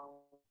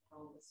canal,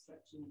 pelvis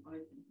stretching and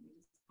open. We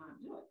just can't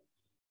do it.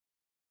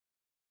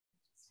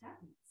 It just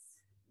happens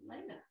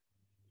later.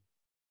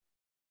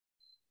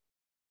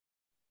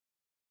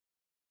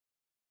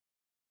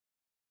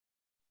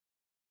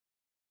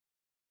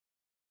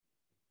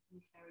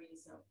 You carry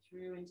yourself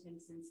through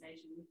intense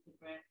sensation with the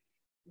breath,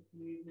 with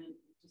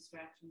movement, with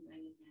distraction,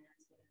 banging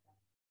hands, whatever.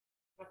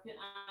 Drop your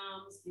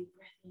arms, deep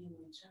breath in,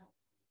 reach up.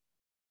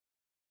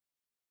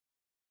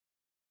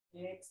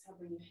 Exhale,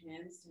 bring your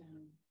hands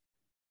down.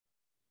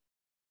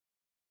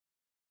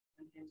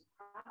 One hand to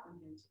heart,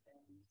 one hand to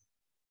belly.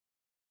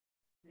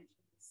 Connect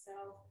with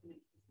yourself,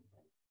 connect with your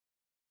breath.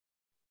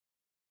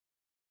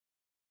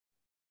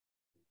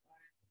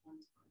 One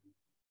time.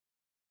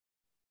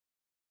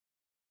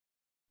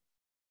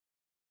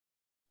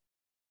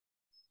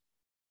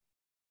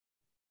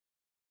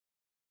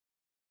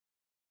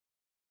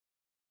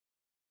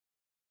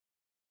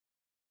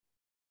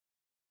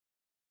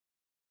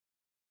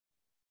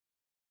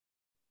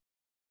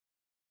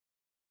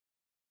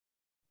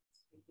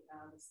 Take it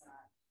out of the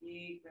side.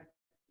 Big breath,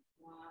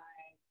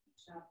 wide,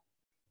 reach up.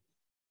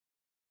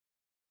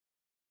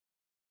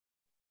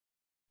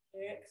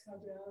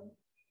 Exhale down.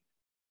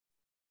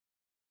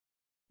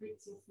 Grip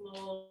the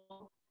floor.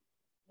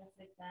 Left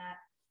leg back.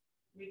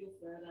 Wriggle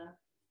further.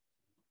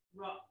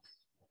 Rock.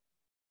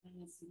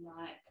 And as you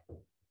like.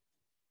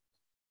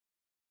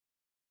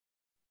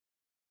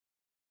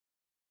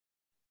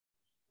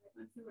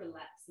 Open for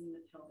relaxing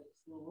the pelvic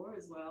floor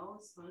as well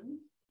is fun.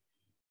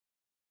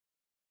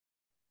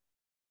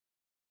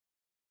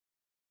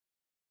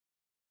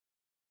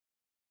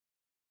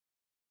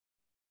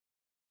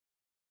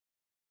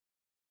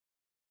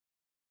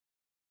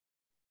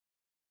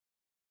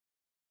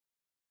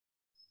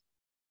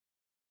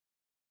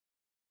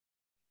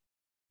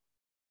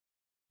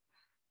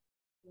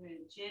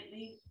 Good.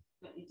 Gently,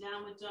 got your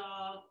downward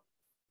dog,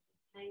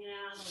 hanging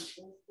out on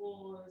all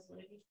fours,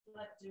 whatever you feel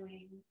like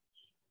doing.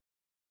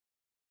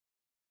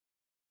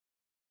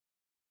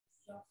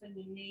 Soften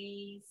your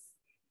knees,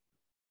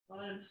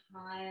 bottom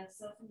higher,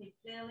 soften your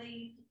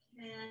belly if you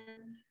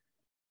can.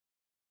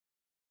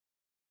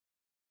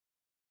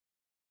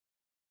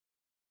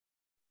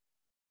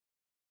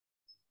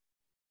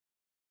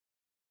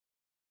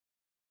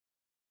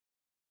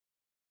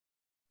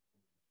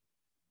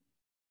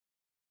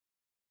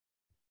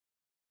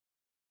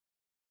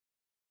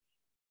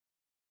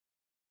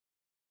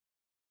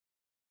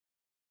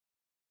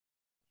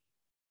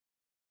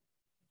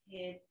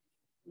 Head,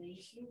 lean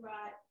to your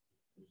right,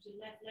 lift your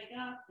left leg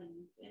up and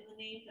bend the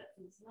knee if that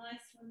feels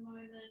nice for a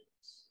moment.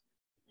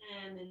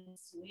 And then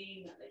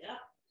swing that leg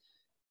up,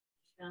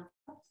 bounce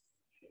up,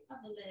 the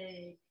other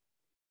leg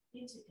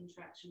into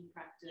contraction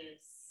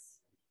practice.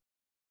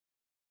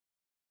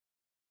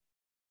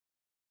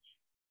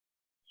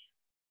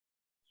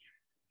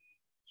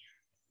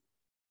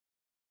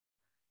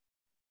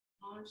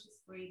 Conscious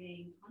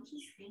breathing,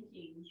 conscious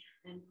thinking,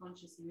 and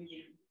conscious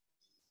moving.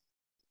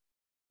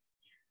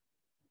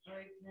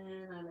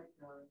 Open, I let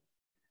go.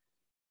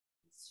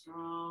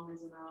 Strong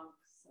as an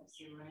ox, I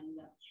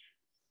surrender.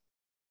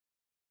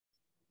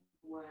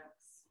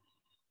 Works.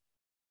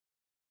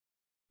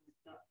 I've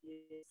got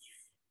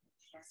this. I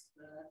trust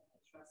birth, I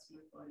trust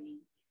my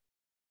body.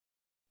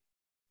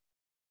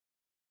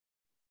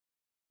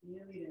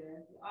 Nearly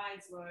there. Your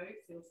eyes low,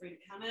 feel free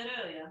to come out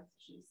earlier.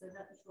 Should have said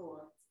that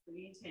before. It's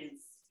pretty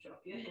intense.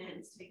 Drop your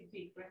hands, take a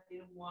big breath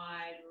in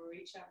wide,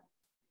 reach up.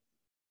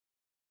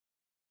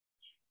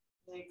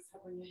 Legs,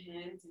 bring your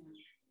hands in.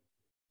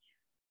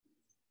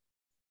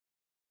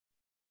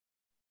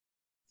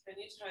 Turn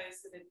your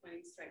toes so they're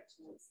pointing straight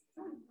towards the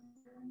front.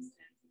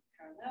 Stand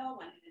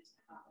parallel, one hand to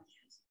the heart, one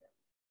hand to the belly.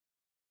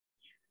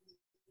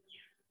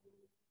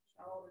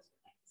 Shoulders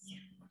relax.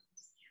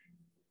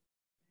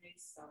 Very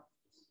soft.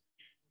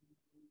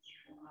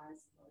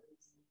 Eyes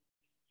closed.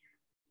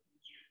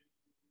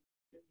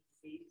 Your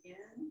feet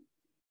again.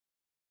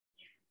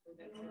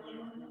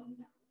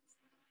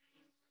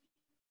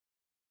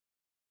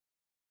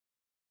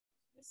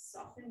 Just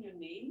soften your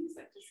knees,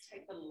 like just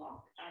take the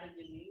lock out of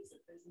your knees if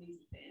those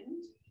knees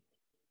bend.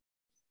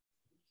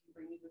 You can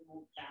bring a bit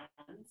more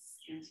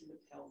balance into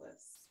the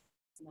pelvis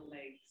and the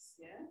legs,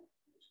 yeah?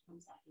 Which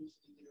comes up into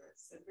the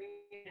uterus. So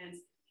bring your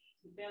hands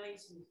to the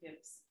belly, to the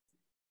hips,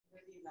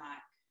 wherever you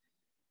like.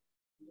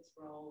 And just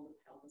roll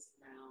the pelvis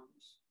around.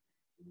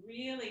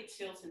 Really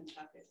tilt and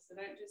tuck it. So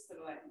don't just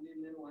sort of like do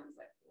little ones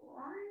like go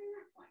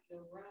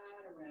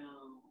right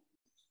around.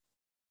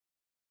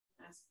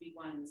 Nice big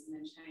ones and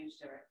then change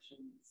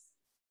directions.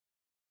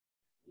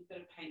 You've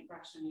got a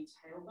paintbrush on your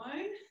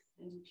tailbone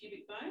and your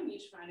pubic bone.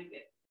 You're trying to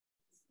get this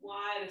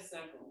wider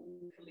circle,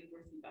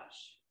 calligraphy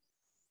brush,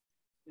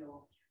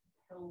 your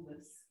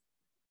pelvis.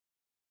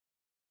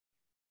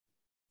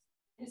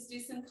 Let's do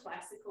some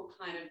classical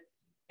kind of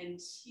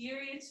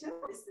anterior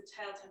tilt. This is the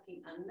tail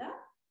tucking under.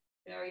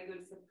 Very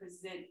good for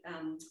preventing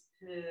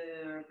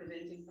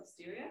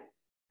posterior.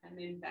 And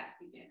then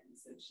back again.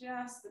 So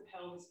just the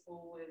pelvis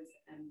forwards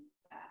and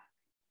back.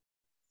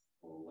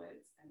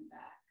 Forwards and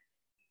back.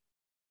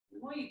 The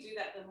more you do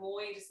that, the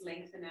more you just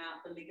lengthen out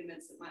the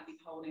ligaments that might be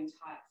holding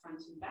tight front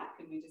and back,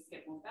 and we just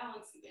get more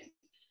balance again.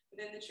 But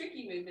then the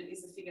tricky movement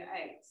is the figure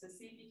 8. So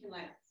see if you can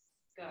like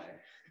go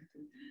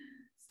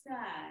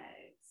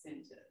side,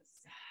 center,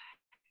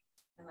 side,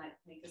 and like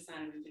make a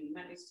sign of movement. You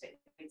might need to take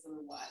the legs a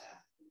little wider,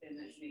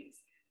 bend those knees,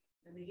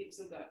 and the hips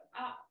will go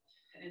up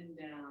and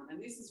down.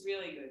 And this is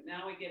really good.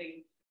 Now we're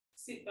getting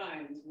sit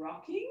bones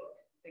rocking.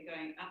 They're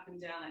going up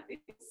and down like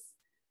this.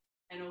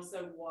 And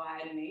also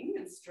widening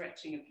and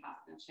stretching apart.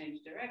 Now change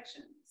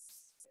directions.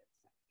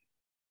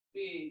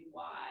 Big,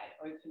 wide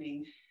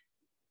opening.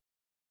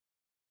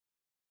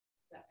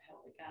 That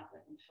pelvic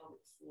outlet and pelvic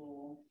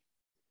floor.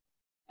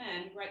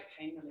 And great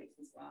pain relief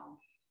as well.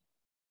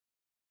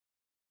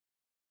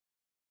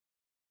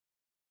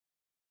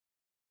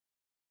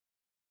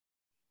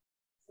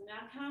 So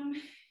now come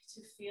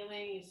to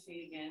feeling your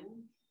feet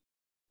again.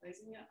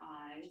 Closing your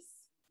eyes.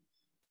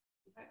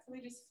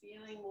 Hopefully just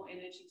feeling more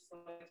energy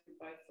flow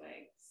through both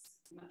legs,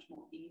 much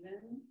more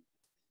even,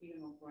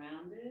 more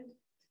grounded.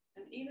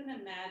 And even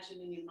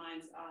imagine in your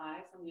mind's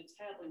eye from your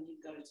tailbone,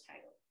 you've got a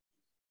tail.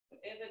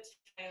 Whatever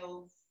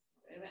tail,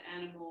 whatever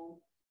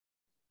animal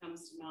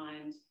comes to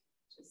mind,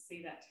 just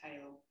see that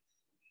tail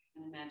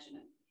and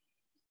imagine it.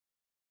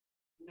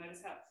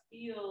 Notice how it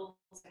feels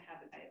to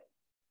have a tail,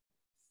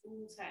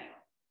 full tail.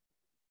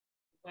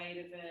 The weight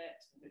of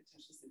it, whether it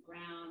touches the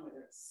ground,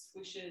 whether it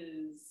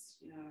swishes,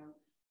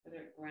 whether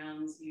it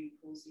grounds you,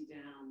 pulls you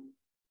down.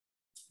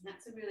 And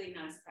that's a really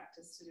nice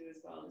practice to do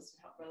as well, is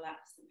to help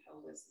relax the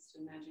pelvis, is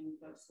to imagine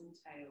you've got a full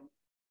tail.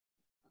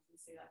 I can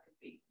see like a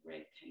big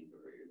red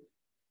kangaroo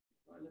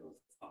or a little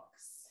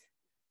fox.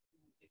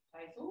 A bit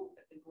playful,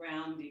 but the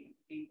grounding of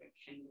a big red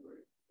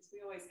kangaroo. Because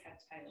we always have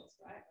tails,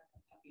 right? Like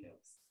our puppy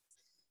dogs.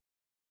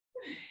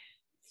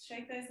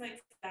 Shake those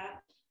legs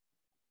out.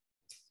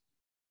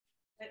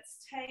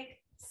 Let's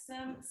take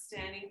some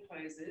standing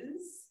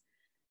poses.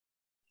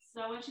 So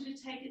I want you to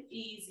take it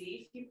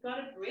easy. If you've got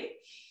a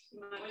brick,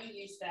 you might want to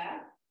use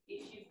that.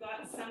 If you've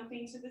got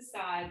something to the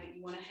side that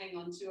you want to hang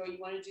on to, or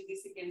you want to do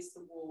this against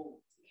the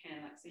wall, you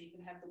can, like, so you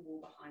can have the wall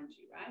behind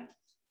you, right?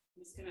 I'm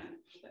just going to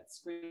put that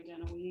screen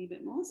down a wee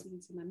bit more so you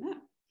can see my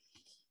map.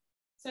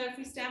 So if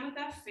we stand with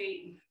our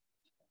feet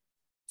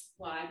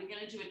wide, we're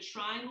going to do a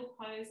triangle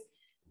pose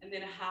and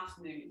then a half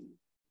moon.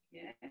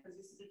 Yeah, because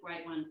this is a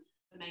great one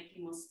for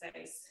making more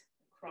space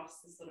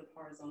across the sort of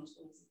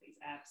horizontals of these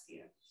abs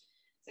here.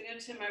 So I'm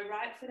going to turn my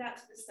right foot out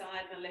to the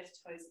side, my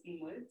left toes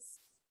inwards.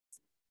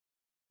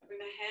 I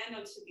bring my hand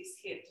onto this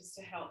hip just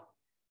to help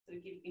sort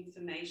of give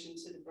information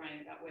to the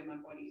brain about where my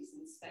body is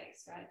in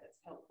space, right?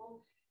 That's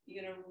helpful.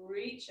 You're going to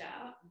reach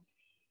out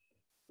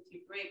with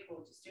your brick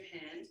or just your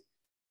hand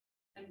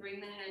and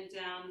bring the hand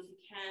down if you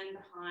can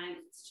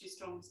behind. If it's too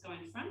strong, just go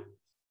in front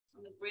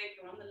on the brick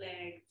or on the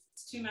leg. If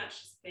it's too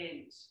much, just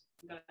bend.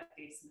 Go like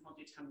this and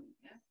hold your tummy,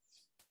 yeah?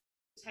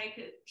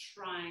 Take a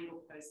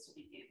triangle pose to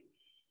begin.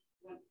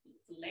 Want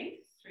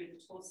length through the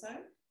torso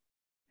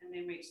and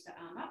then reach the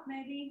arm up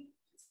maybe.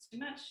 If it's too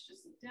much,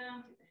 just look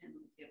down, get the hand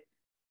on the hip.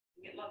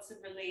 You get lots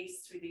of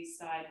release through these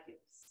side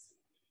hips.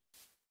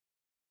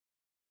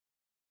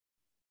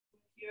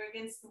 If you're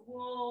against the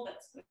wall,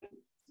 that's good.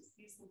 Just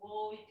use the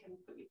wall. You can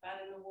put your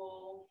butt in the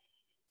wall.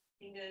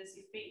 Fingers,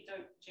 your feet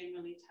don't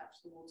generally touch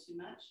the wall too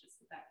much,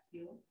 just the back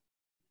heel.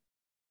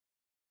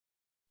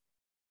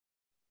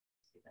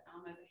 Get the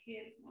arm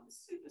overhead if you want a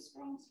super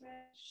strong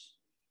stretch.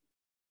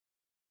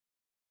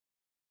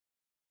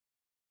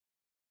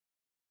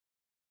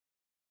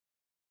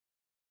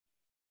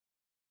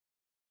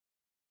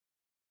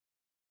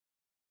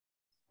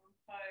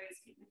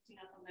 Pose, keep lifting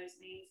up on those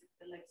knees if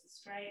the legs are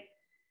straight.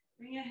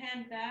 Bring your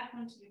hand back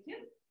onto your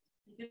hip.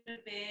 You're going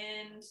to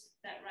bend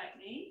that right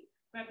knee.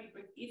 Grab your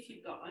brick if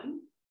you've got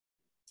one.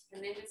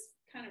 And then just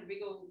kind of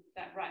wriggle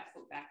that right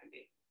foot back a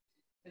bit.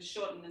 So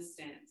shorten the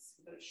stance.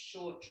 We've got a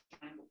short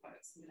triangle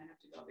pose. I'm going to have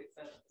to go a bit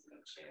further because I've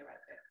got a chair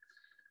right there.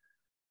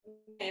 And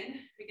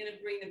then we're going to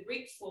bring the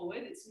brick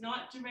forward. It's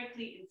not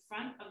directly in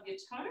front of your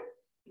toe.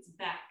 It's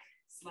back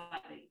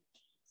slightly.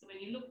 So when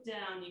you look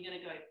down, you're going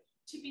to go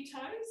tippy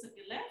toes of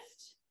your left,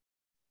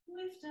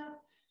 lift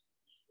up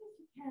if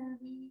you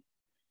can,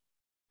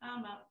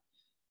 arm up.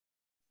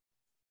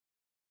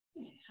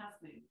 Yeah, half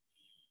moon.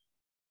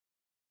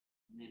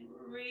 And then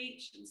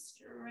reach and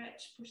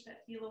stretch, push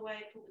that heel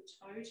away, pull the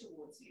toe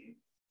towards you.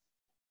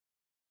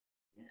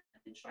 Yeah,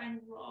 and then try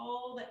and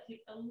roll that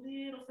hip a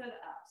little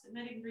further up. So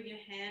maybe bring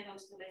your hand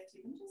onto the left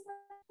hip and just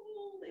like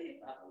pull the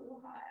hip up a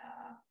little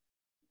higher.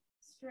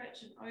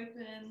 Stretch and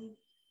open.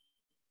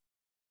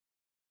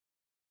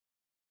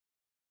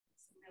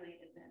 Some really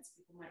advanced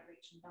people might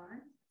reach and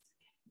bind.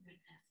 You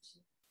don't have to.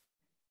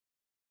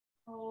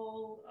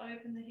 Hold,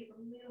 open the hip a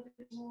little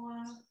bit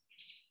more.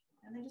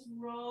 And then just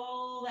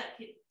roll that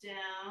hip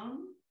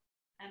down.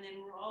 And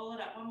then roll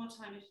it up one more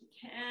time if you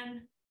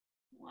can.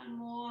 One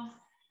more.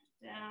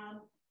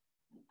 Down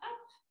and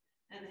up.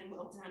 And then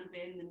well done.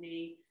 Bend the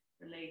knee.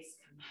 Release.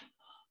 Come up.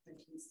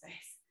 Making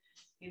space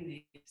in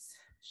the hips.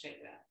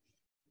 Shake it out.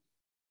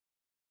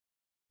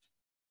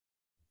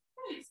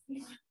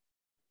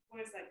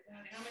 What is that?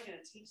 God, how am I going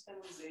to teach that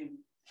on Zoom?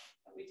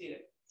 But we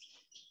did it.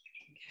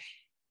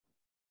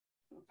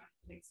 Okay.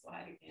 Next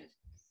slide again.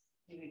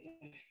 Here we go.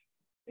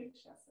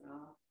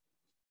 Richardson.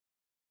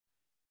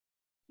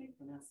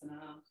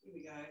 Pranasana. Here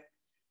we go.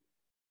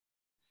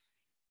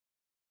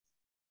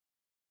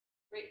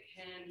 Brick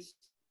hand,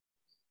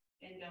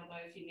 end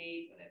elbow if you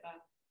need, whatever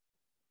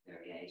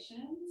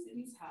variations. It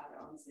is harder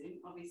on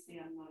Zoom. Obviously,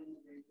 I'm not in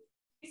the room with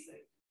you. So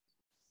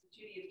the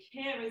duty of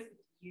care is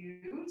with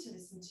you to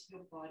listen to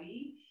your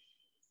body.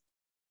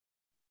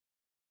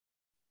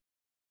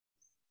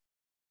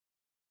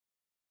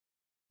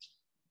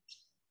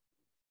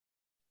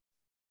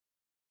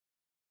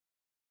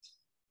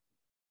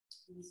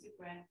 Use your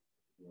breath,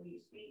 feel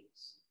your feet,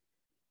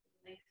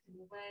 lengthen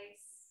the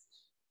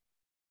waist,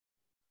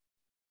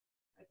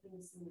 open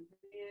some of the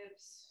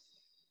ribs.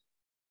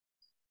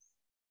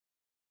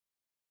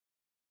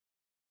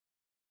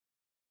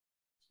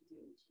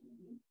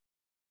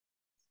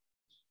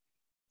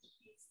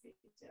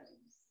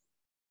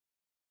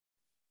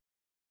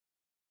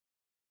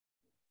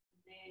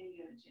 And then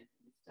you're going to gently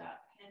lift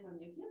up, hand on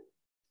your hip,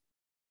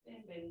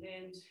 bend, bend,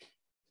 bend.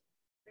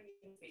 Bring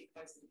your feet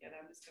closer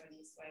together. I'm just going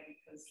this way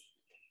because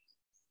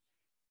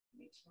I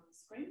need to on the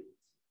screen.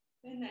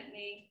 Bend that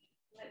knee,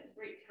 let the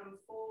brick come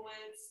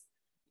forwards.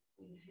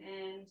 With the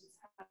hand, just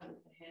hard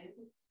with the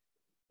hand,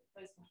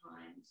 close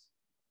behind.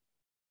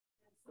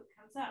 And the foot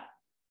comes up.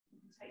 You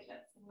can take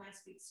that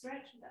nice big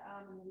stretch with the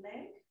arm and the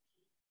leg.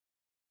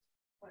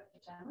 Work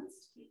the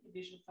balance to keep your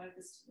visual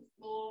focus to the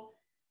floor.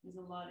 It's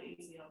a lot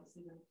easier,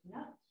 obviously, than looking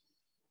up.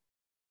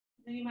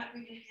 And then you might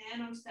bring your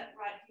hand onto that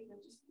right hip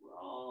and just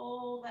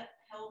roll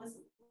that pelvis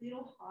a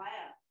little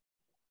higher.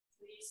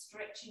 So you're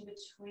stretching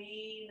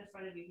between the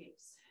front of your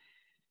hips.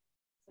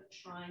 So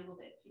triangle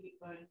there, pubic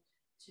bone,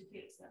 two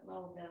hips, that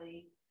lower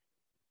belly.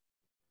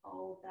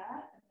 Hold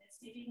that, and then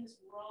see if you can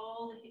just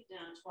roll the hip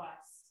down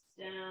twice.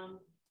 Down,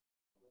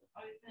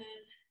 open,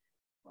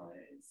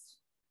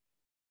 closed.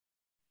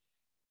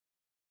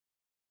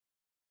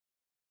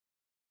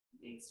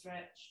 Big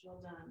stretch,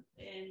 well done.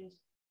 Bend,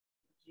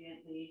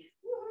 gently,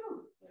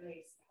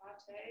 release the heart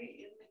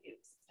in the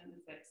hips and the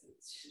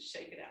flexors.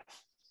 Shake it out.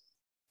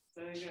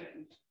 So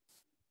good.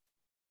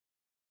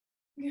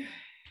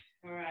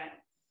 All right.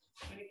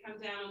 When you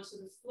come down onto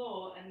the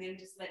floor and then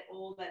just let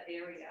all that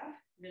area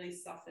really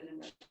soften and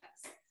relax.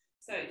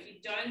 So if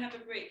you don't have a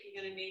brick,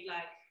 you're going to need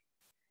like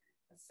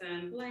a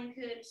firm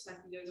blanket,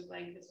 like a yoga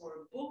blanket or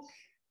a book,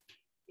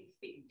 a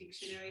big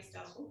dictionary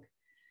style book.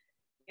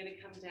 You're going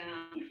to come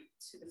down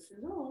to the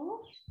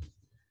floor.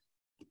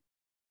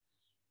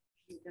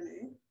 You're going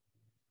to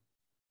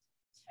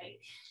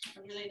take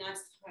a really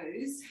nice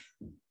pose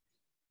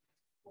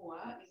for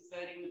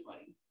inverting the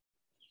body.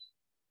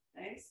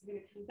 Okay, so we're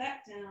going to come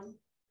back down,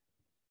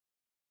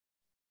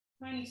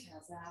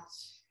 ponytails out.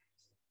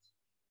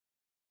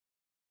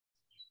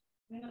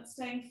 We're not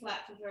staying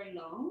flat for very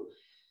long,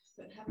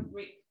 but have a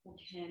brick or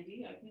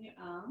candy. Open your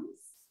arms,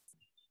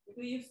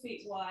 wiggle your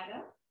feet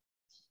wider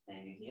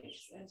than your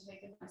hips, and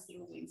take a nice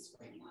little wing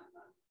spring like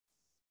that.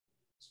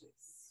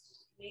 Twist.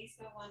 Knees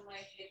go one way,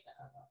 head the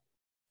other.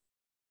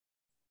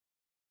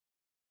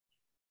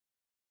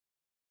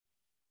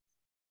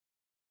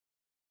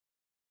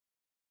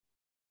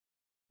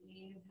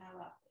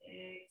 Inhale up,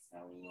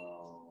 exhale,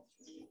 roll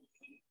through.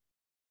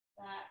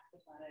 Back the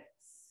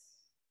buttocks.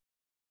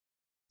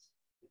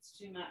 If it's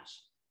too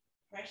much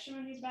pressure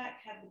on your back,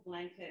 have the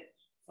blanket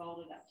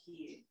folded up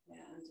here,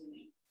 now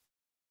underneath.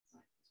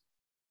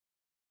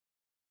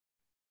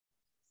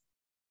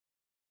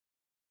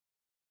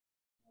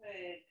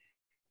 Good.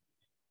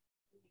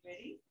 Are you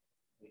ready?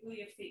 Wiggle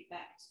your feet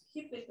back,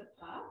 hip width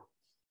apart.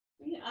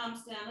 Bring your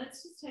arms down.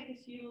 Let's just take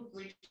a few little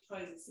bridge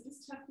poses. So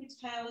just tuck your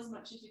tail as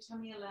much as your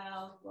tummy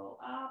allows. Roll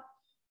up,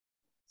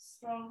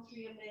 strong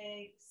through your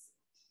legs.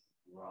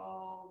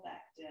 Roll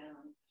back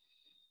down.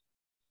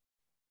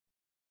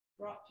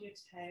 Drop your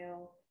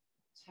tail,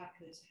 tuck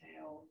the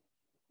tail,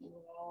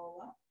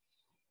 roll up.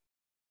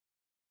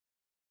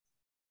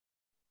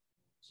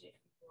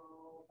 Gently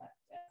roll back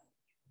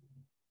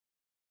down.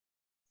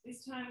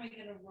 This time we're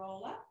going to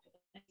roll up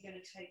and you're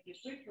going to take your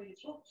brick or your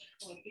book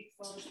or a big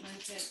folded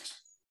blanket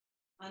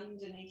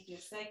underneath your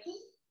sacrum.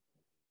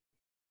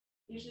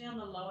 Usually on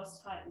the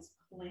lowest height is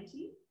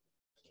plenty.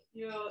 If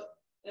you're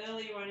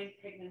earlier on in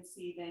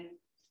pregnancy, then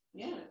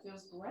yeah, it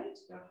feels great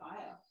to go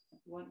higher. If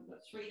you want, you've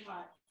got 3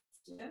 heights.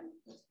 Yeah,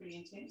 that's pretty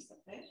intense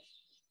up there.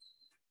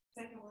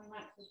 Second one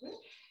might feel good.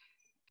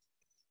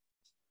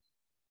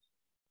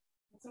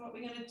 So what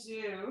we're going to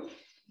do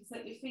is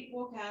let your feet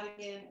walk out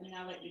again, and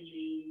now let your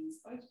knees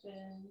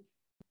open.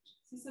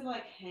 So sort of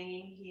like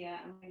hanging here,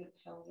 and the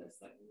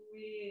pelvis like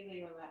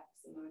really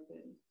relax and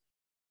open.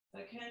 So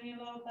turn your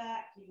lower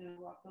back, you're going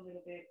to rock a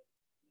little bit.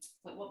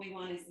 But what we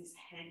want is this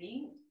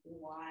hanging,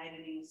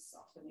 widening,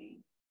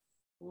 softening.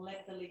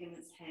 Let the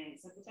ligaments hang.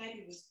 So if the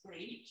baby was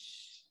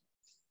breech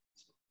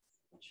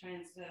or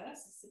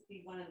transverse, this would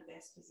be one of the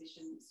best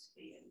positions to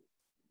be in.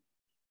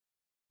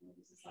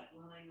 This is like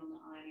lying on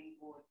the ironing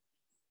board.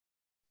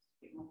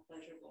 A bit more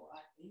pleasurable,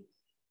 I think,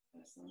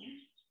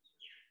 personally.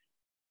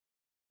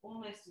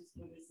 Almost as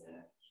good as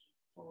a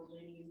forward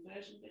leaning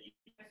inversion. But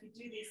if you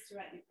do this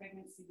throughout your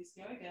pregnancy, this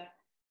yoga,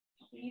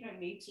 I think you don't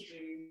need to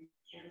do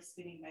all the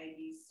spinning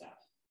baby stuff.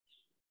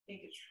 I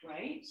think it's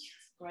great.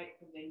 It's great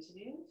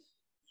preventative.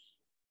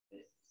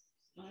 But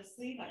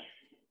honestly, like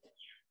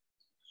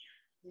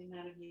the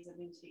amount of years I've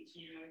been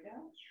teaching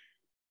yoga,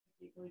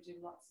 people who do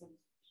lots of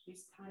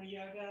this kind of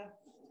yoga,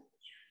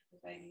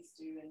 the babies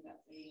do end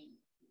up being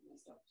in the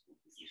most optimal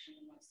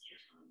position most of the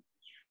time.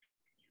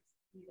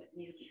 You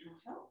need a bit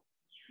more help.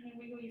 And then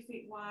wiggle your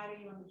feet wider,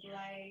 you're on the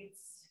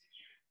blades.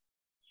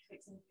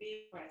 Take some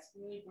big breaths,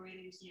 really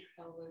breathe into your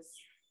pelvis.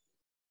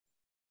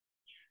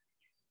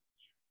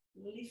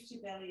 Lift your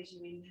belly as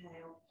you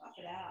inhale, puff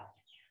it out.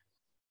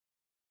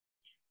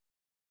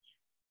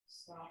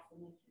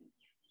 Soften it.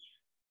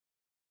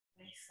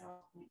 Make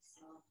soft, make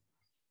soft.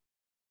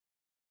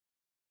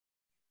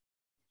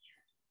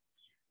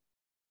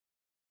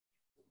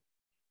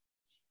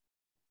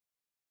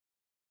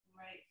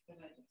 Great for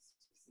the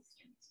digestive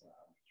system as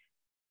well.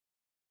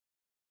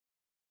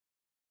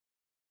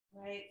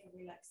 Great for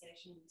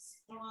relaxation of the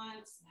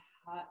spine, so the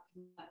heart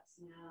can relax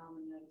now,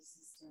 the nervous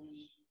system.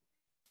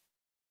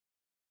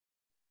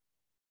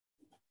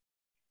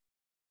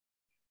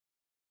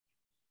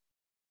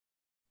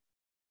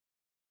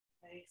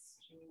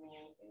 Face,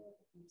 jaw,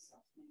 everything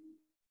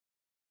softening.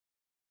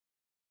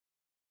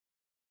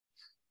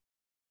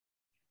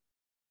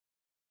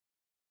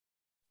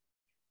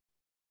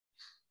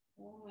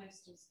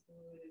 Almost as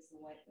good as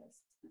the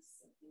weightlessness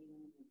of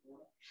being in the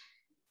water.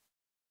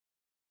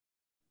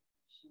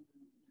 In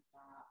the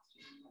bath,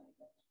 doing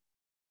yoga.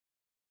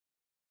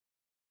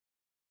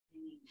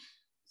 Any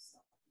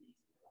softening,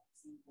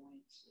 relaxing,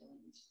 buoyant,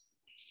 chilling.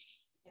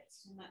 If it's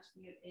too much for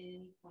you at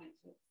any point,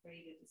 feel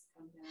free to just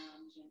come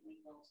down,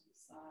 gently roll to the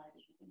side.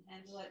 If you can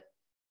handle it,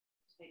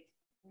 take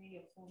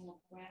 3 or 4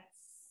 more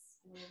breaths.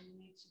 Whatever you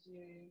need to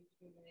do,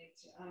 your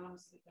legs, your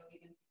arms, so go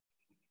even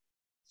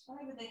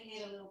over the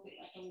head a little bit,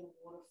 like a little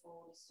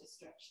waterfall, just to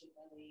stretch the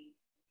belly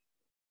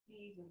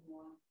even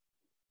more.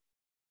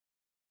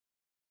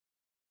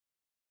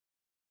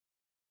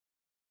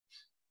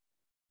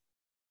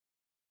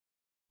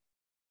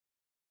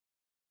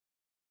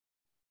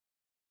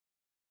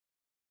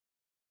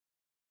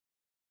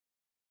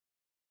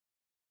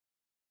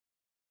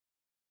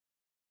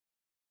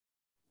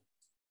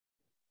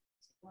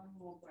 One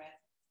more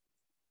breath.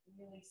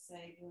 Really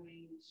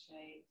savoring the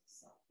shape, the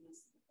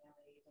softness of the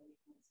belly, the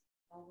ligaments of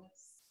the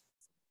pelvis.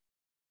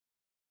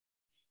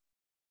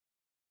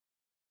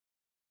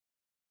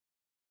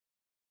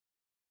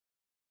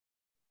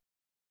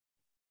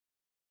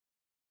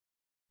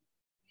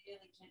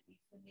 Really gently,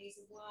 if the knees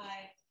are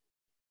wide,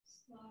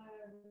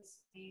 slowly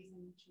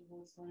squeezing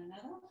towards one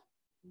another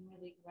and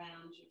really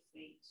ground your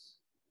feet.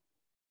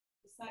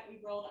 Just like we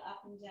roll it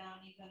up and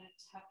down, you're going to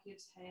tuck your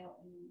tail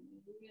and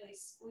really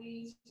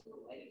squeeze to the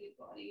weight of your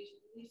body as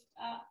you lift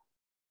up.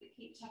 But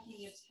keep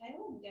tucking your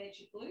tail, engage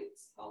your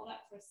glutes, hold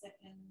up for a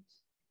second.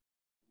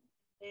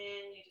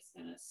 Then you're just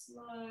going to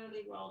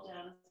slowly roll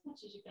down as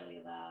much as your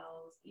belly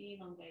allows,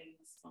 elongating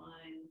the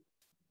spine,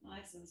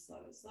 nice and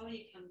slow. The slower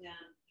you come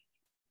down,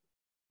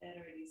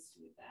 better it is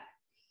to your back.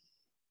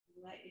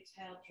 Let your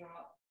tail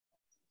drop.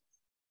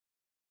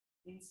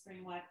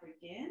 Windscreen wiper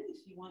again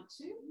if you want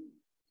to.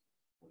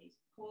 Or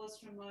just pause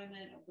for a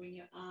moment or bring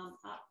your arm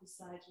up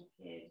beside your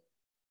head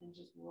and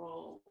just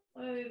roll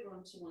over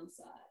onto one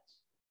side.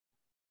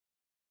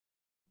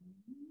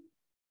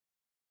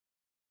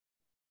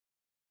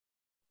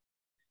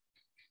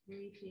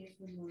 Breathe here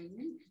for a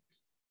moment.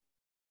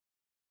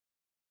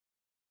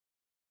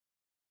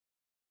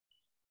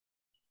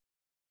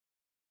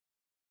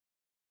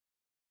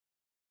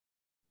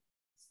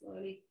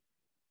 Slowly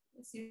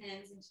press your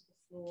hands into the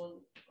floor,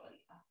 lift the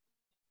body up.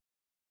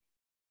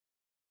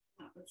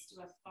 Let's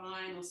do a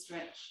final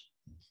stretch.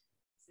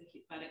 So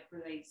hip buttock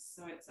release.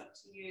 So it's up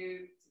to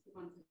you. It's a good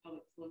one for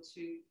pelvic floor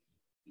too.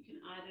 You can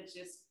either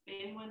just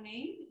bend one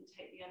knee and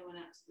take the other one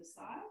out to the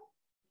side.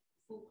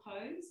 Full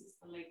pose is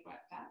the leg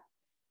right back.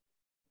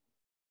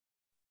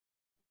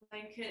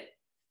 Blanket,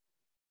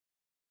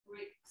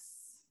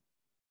 bricks,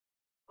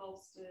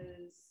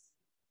 bolsters,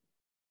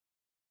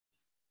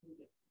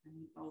 And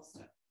you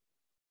bolster.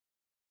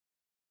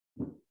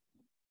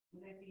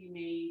 Whatever you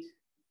need.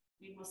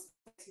 Need more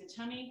space in your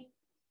tummy.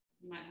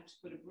 You might have to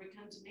put a brick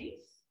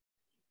underneath.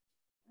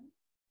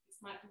 This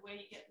might be where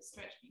you get the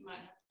stretch, but you might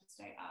have to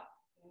stay up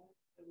for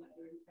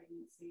later in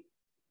pregnancy.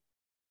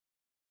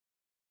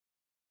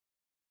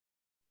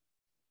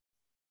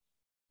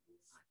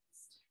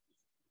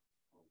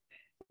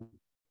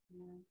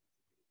 Yeah.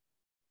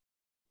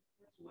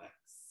 That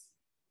works.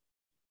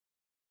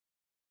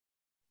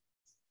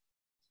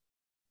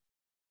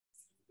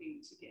 Something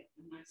to get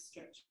a nice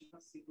stretch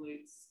across your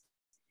glutes.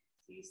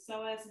 So your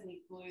psoas and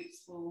your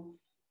glutes will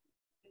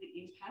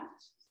really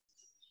impact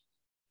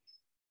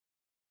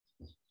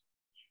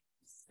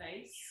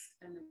space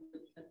and the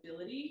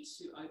ability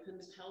to open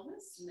the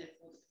pelvis and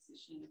therefore the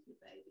positioning of your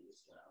baby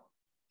as well.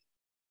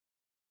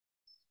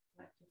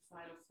 Like your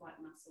fight or flight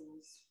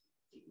muscles,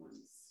 big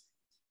ones.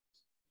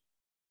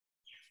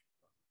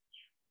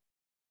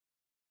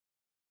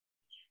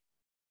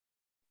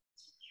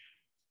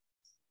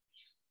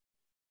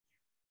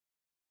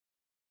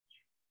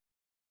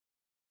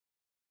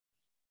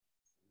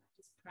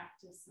 Just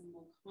practice some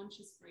more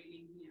conscious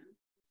breathing here.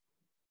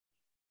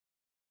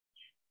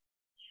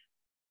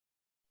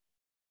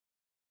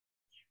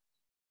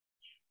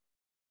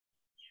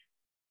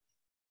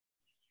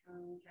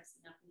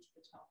 Pressing up into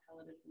the top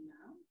palate of the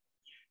mouth.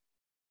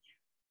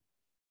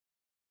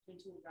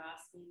 Gentle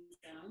rasping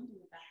sound in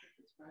the back of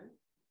the throat.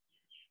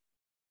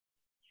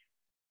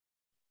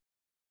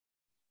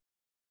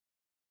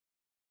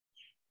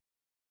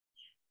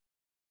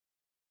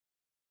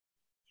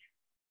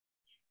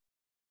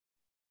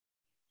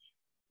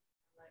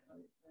 Right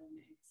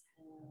open,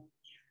 exhale.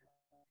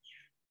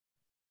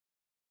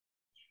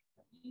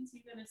 That means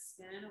you're going to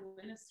scan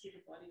awareness through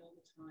the body all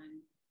the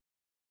time.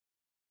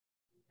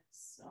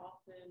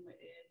 Soften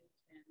wherever you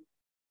can,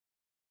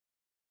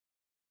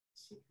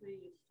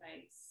 particularly your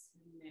face,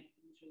 and neck,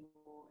 and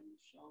jaw, and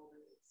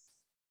shoulders.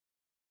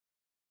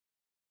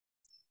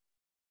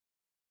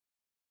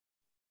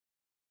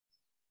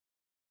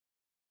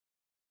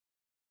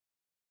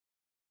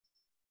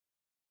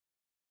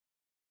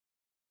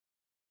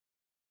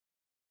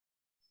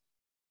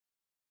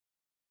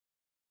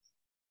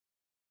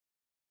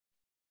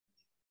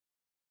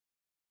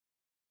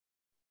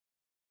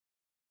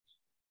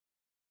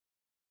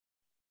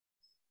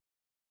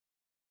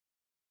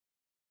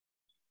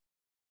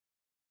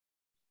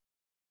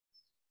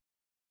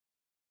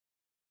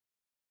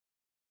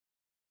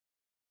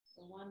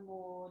 So one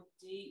more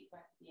deep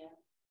breath here.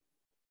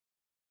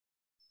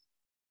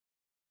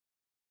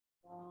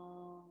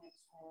 Long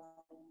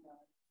exhale and go.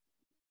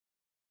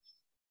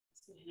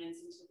 Put your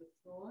hands into the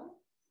floor.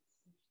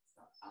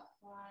 Stop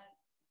upright.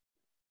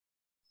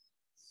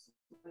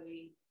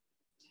 Slowly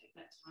take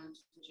that time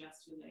to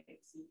adjust your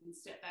legs. So you can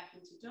step back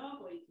into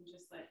dog, or you can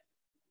just like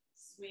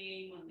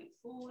swing one leg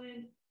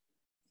forward.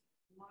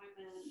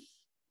 Moment.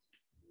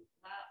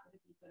 That,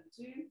 whatever you've got to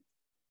do.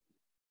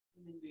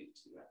 And then move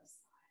to your other side.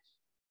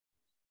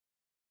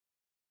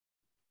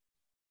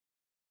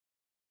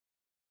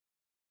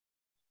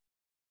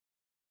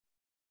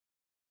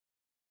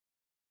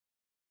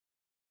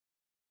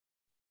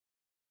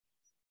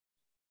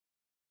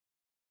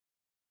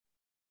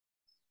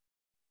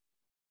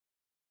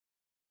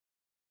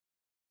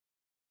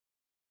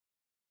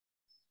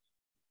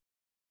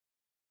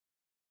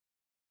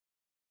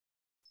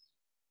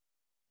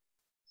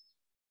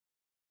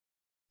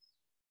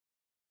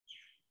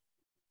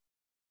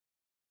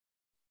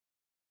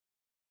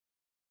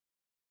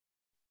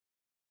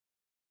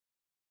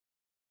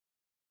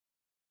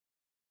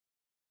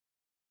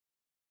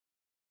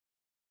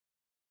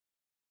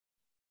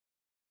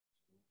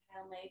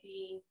 Inhale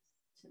maybe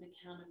to the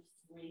count of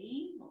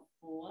 3 or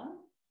 4.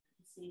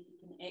 See if you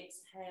can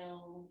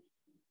exhale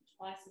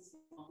twice as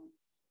long.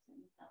 So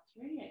inhale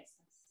 3,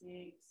 exhale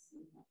 6,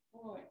 inhale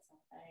 4,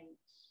 exhale 8.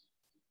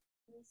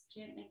 Just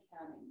gently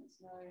counting. There's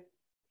no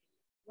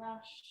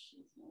rush,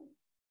 there's no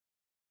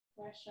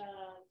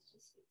pressure. It's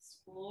just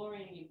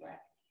exploring your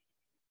breath.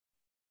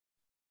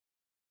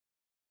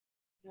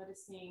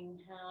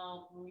 Noticing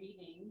how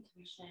breathing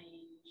can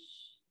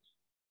change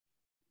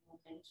your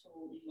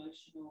mental,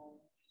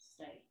 emotional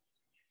state.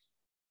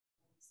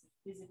 It's the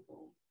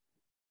physical.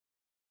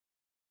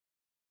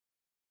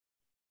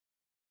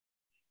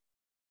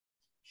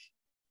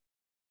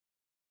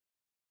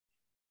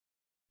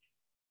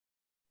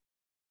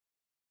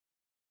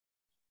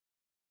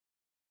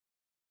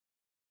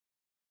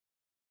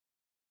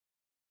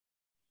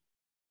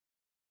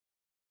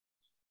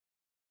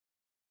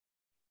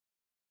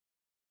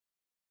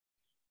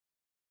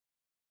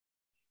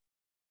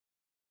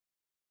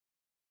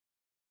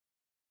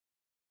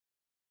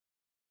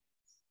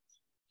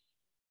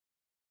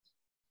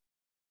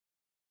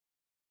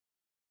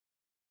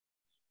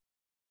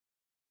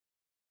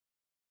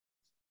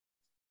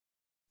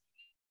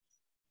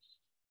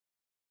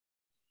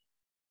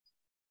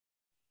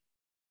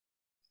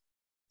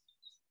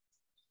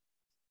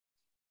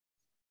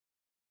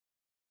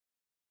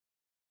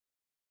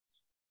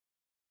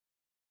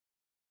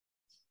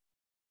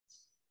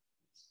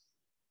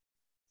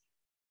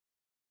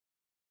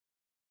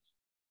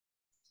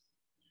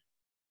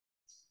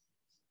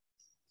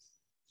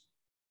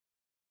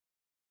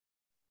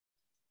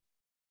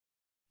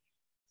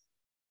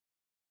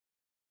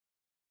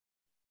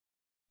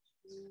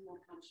 More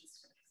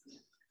conscious breaths.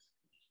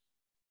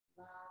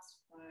 Yeah.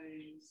 Last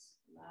pose,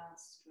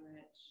 last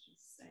stretch.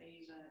 Just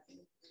savor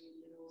every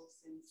little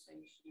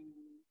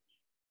sensation.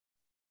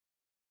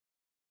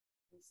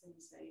 The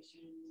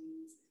sensation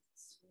means a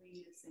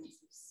sweeter sense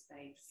of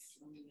space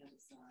on the other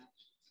side.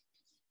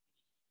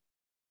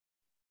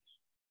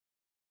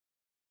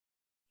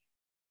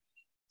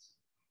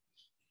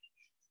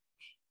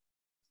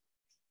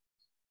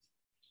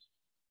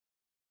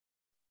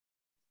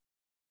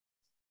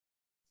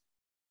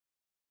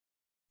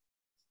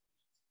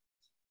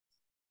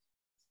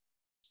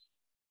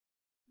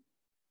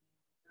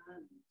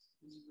 Done.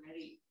 And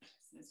ready.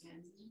 So those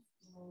hands on the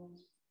floor.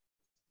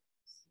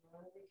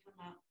 Slowly come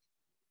up.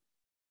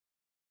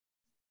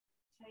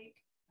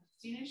 Take a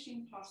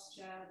finishing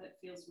posture that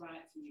feels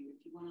right for you.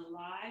 If you want to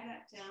lie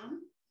back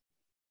down,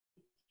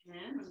 you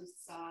can on the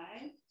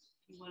side.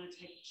 If you want to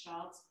take a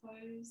child's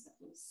pose, that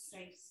little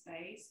safe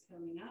space,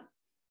 curling up.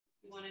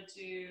 If you want to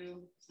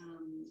do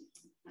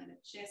kind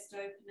of chest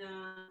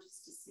opener,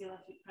 just to seal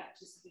off your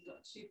practice if you've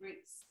got 2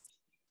 bricks,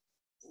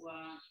 or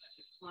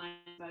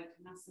recline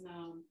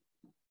Konasana.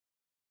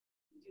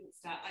 We didn't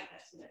start like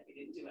that today. We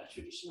didn't do our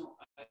traditional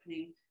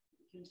opening.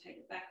 You can take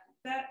it back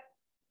like that.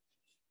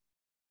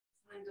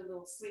 Find a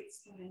little sweet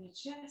spot in your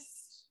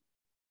chest.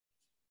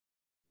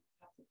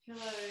 Up the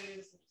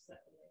pillows, just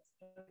let the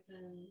legs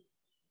open.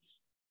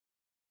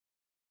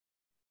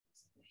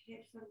 Just the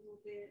head for a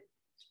little bit.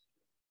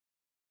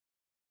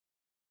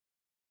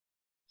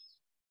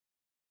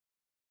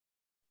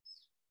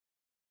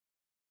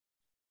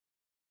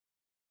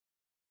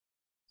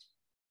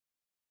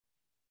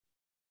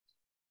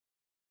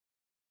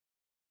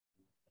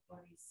 The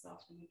body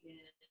soften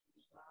again.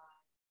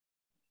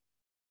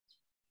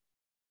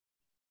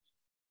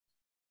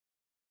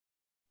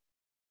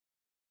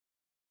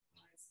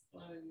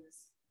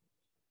 Close.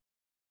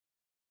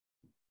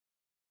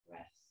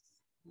 Breath.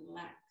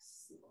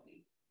 Relax the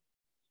body.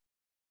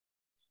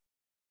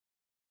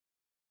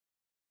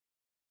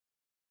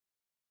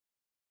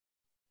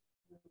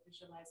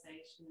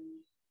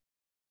 Visualization.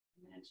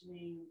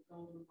 Imagining the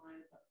golden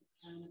light up the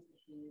crown of the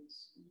head.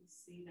 And you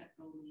see that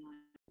golden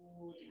light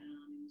pour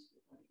down into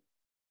the body.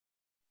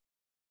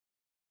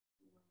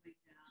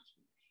 Flowing out to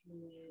the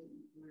head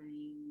and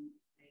brain,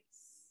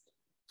 face,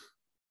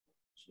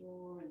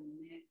 jaw and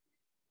neck.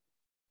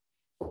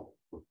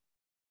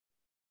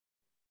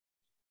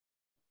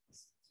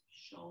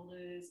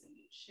 Shoulders and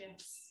your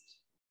chest.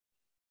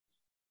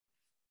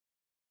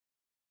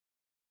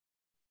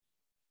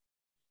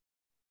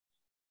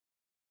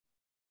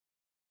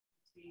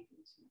 Deep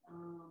into the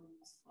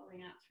arms,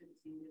 flowing out through the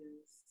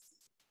fingers.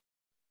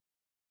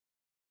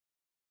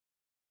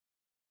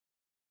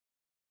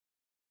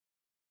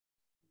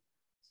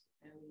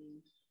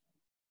 Belly.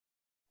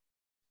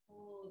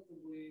 All of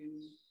the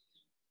womb.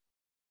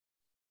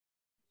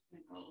 The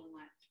golden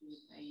light through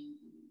the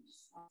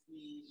veins,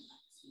 softening,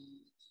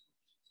 relaxing.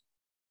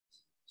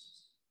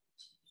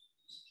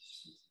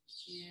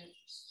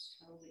 Chips,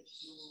 pelvic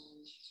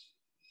floor.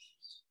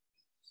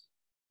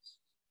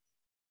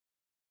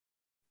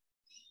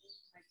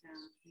 Right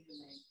down through the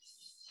legs.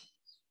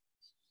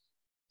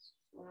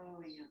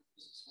 Flowing up to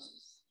the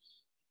toes.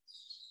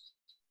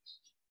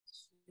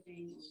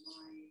 Sitting or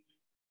lying,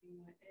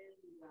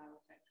 wherever you are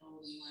with that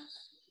golden light,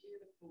 like a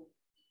beautiful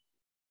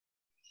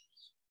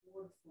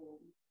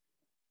waterfall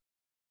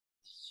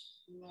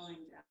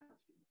flowing down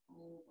through the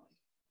whole body.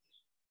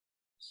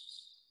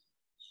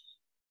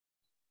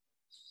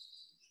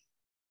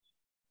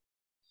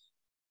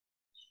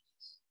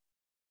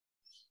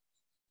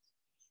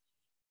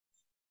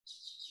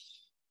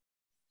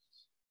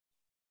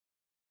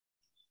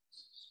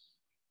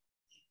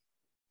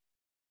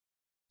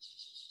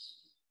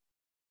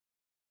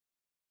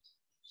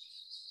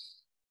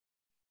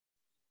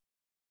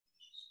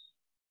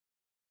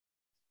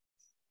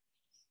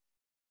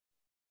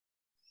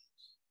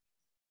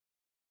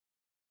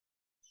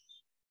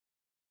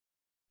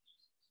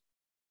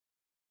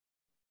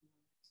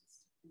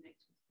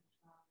 Connect with the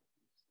heart,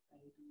 the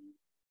baby.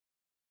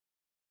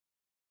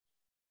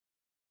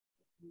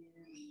 Here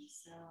and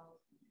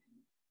yourself.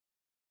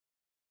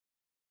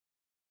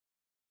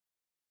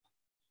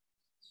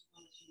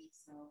 Acknowledging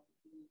yourself.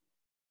 The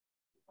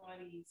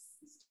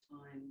body's this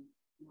time,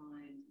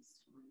 mind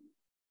this time,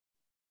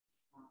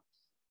 heart.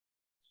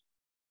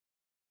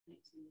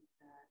 Connecting with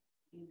that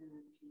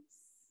inner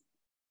peace.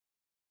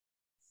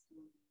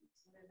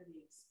 Stillness, whatever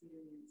the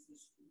experience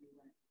is for you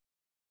right now.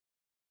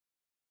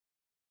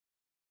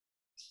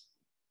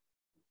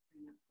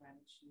 Bring up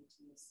gratitude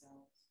to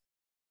yourself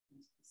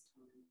into this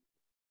time.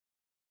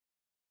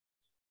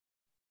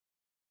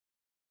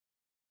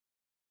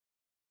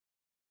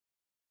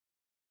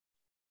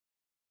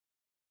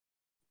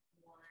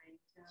 Lying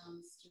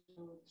down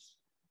still,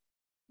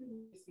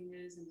 with your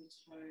fingers and your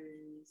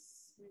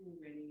toes. When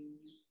you're ready,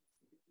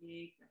 take a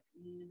big breath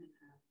in and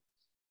out.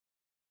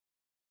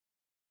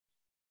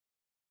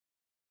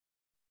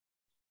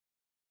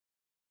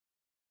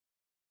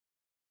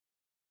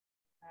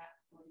 That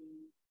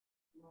body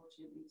roll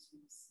gently to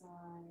the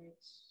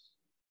side.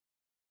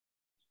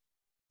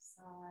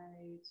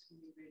 side. When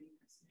you're ready,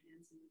 press your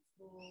hands on the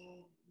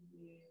floor.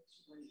 Here,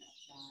 body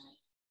outside.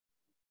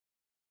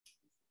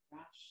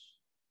 Brush.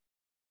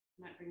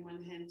 You might bring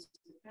one hand to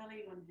the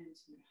belly, one hand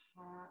to your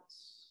heart.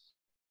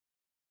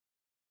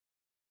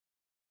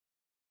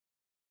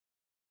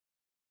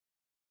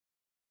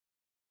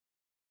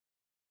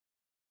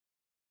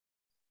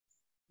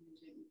 And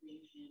gently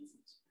bring your hands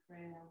into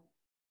prayer.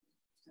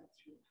 Start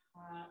through the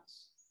heart.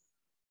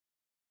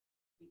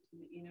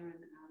 Between the inner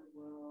and the outer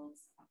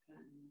worlds, upper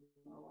and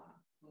lower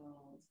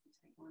worlds. We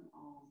take one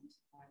arm to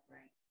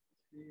vibrate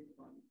through the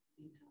body.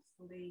 Inhale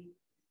fully.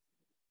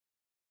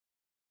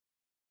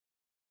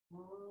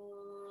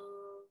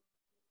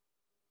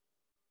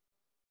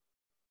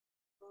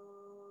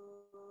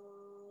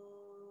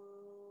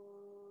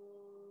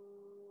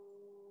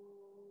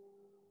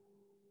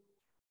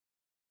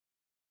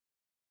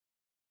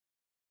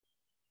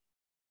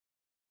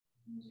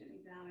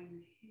 Gently bowing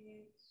the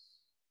head.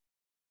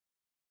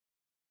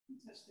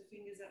 Touch the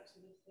fingers up to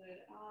the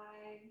third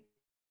eye.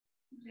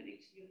 Gently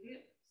to your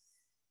lips.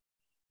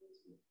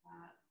 Into your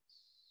heart.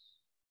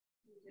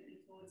 Gently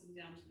forwards and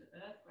down to the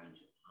earth. Ground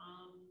your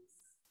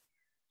palms.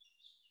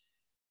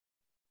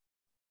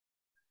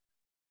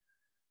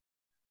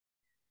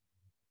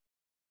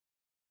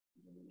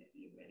 And whenever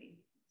you're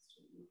ready,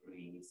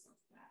 bring yourself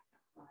back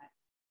upright.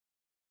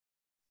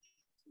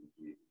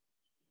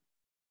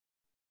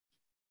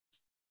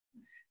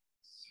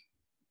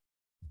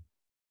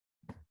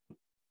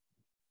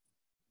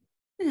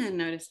 And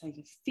notice how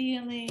you're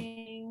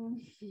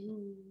feeling.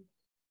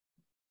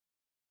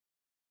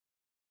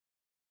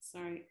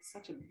 Sorry,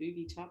 such a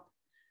booby top.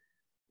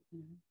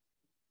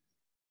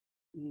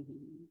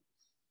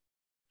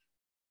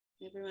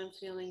 Everyone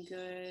feeling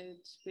good?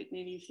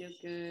 Whitney, do you feel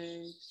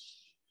good?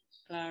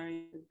 Clara,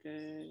 you feel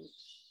good?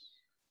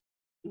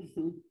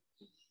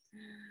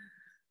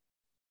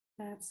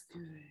 That's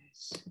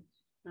good.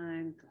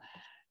 I'm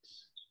glad.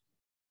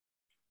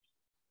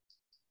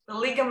 The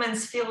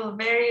ligaments feel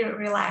very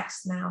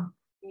relaxed now.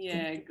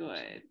 Yeah,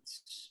 good.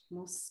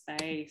 More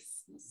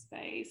space in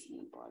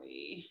the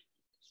body.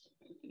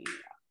 Opening up.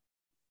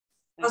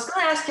 I was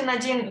going to ask you,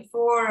 Nadine,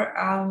 for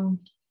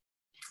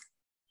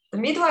the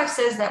midwife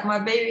says that my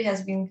baby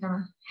has been kind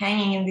of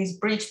hanging in this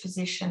bridge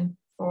position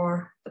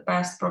for the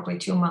past probably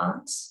 2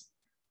 months.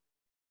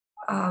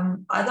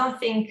 I don't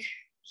think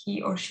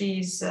he or she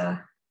is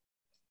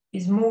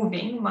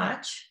moving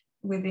much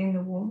within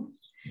the womb.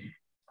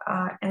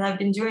 And I've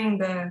been doing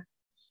the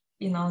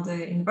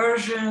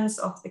inversions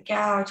of the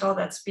couch, all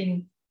that's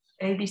been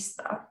baby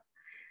stuff.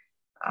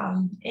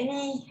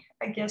 Any,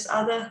 I guess,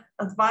 other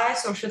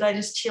advice, or should I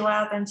just chill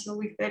out until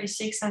week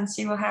 36 and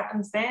see what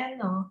happens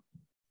then? Or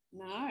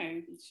no,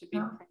 it should be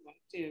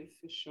proactive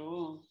for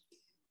sure.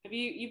 Have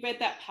you read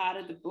that part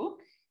of the book?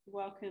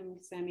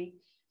 Welcome, Sammy.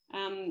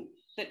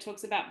 That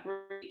talks about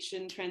breech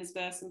and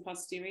transverse and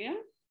posterior.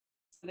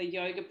 So the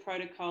yoga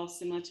protocol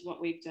similar to what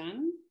we've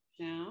done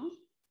now.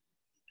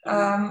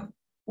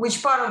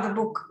 Which part of the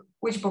book?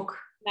 Which book?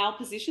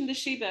 Malposition, the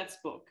She Births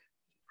book.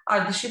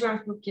 The She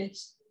Births book,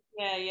 yes.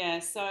 Yeah.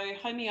 So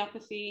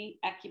homeopathy,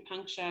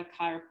 acupuncture,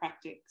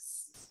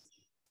 chiropractics.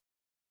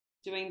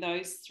 Doing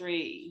those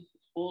 3,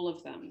 all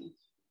of them,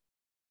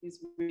 is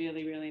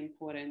really, really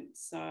important.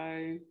 So,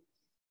 I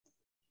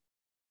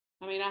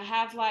mean, I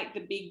have like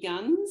the big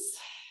guns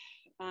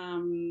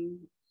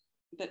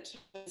that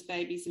turns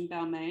babies in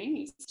Balmain.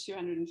 He's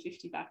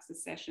 $250 a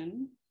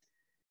session,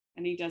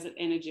 and he does it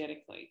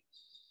energetically.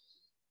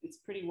 It's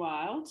pretty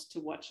wild to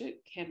watch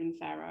it. Kevin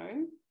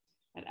Farrow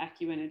at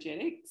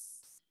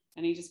AcuEnergetics,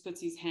 and he just puts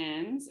his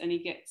hands and he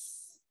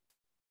gets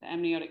the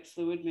amniotic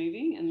fluid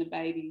moving, and the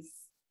babies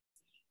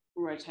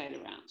rotate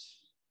around.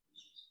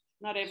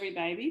 Not every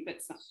baby,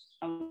 but some,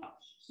 a lot,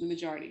 the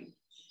majority.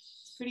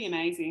 It's pretty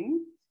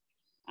amazing.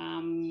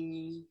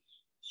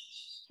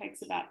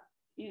 Takes about,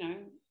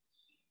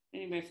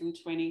 anywhere from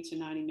 20 to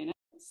 90 minutes.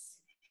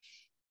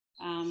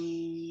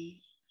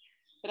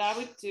 But I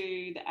would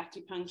do the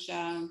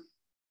acupuncture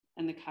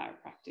and the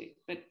chiropractic,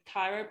 but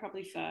chiro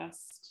probably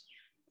first.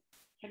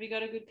 Have you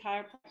got a good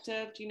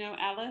chiropractor? Do you know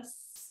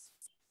Alice?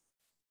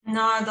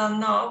 No, I don't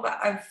know, but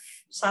I've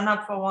signed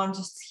up for one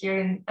just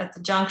here at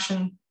the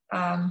junction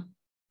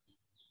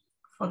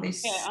for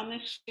this. Yeah, on the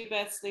She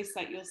Births list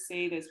that you'll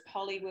see, there's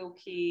Polly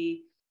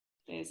Wilkie,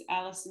 there's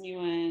Alice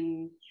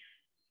Newen,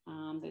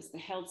 there's the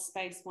Health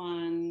Space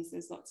ones,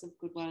 there's lots of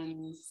good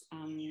ones.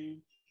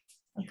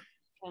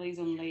 Kelly's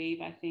on leave,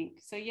 I think.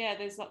 So yeah,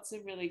 there's lots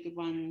of really good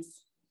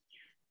ones.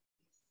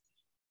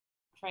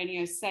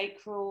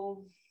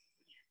 Craniosacral,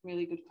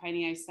 really good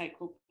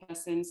craniosacral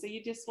person. So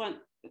you just want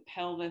the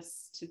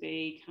pelvis to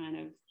be kind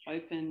of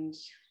opened,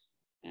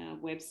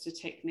 Webster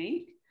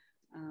technique,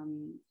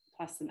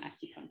 plus some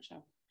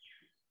acupuncture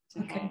to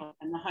help,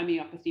 and the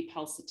homeopathy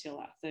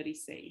pulsatilla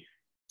 30C.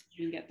 You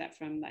can get that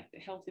from like the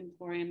Health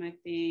Emporium, I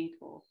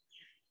think, or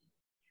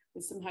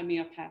there's some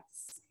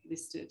homeopaths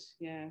listed.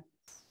 Yeah.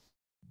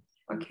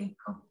 Okay,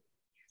 cool.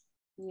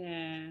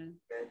 Yeah.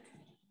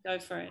 Go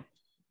for it.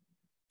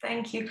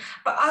 Thank you.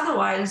 But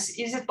otherwise,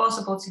 is it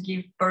possible to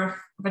give birth,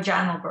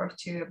 vaginal birth,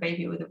 to a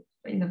baby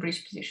in the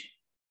breech position?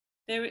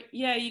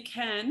 Yeah, you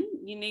can.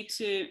 You need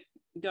to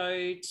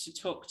go to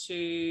talk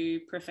to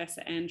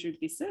Professor Andrew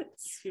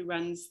Bissett's, who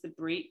runs the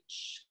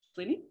breech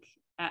clinic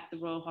at the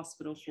Royal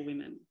Hospital for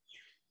Women.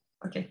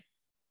 Okay.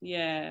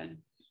 Yeah,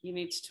 you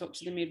need to talk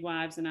to the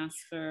midwives and ask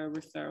for a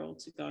referral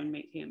to go and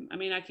meet him. I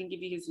mean, I can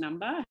give you his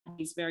number.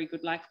 He's very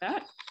good like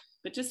that,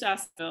 but just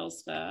ask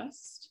girls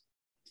first.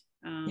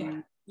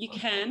 You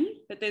can,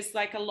 but there's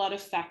like a lot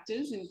of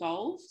factors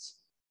involved.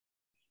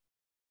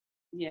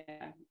 Yeah,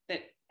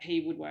 that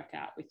he would work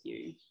out with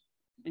you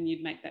and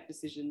you'd make that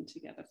decision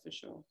together for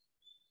sure.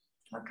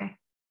 Okay.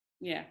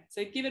 Yeah,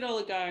 so give it all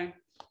a go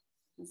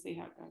and see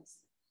how it goes.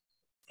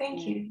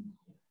 Thank you.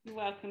 You're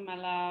welcome, my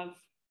love.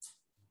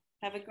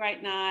 Have a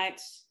great night.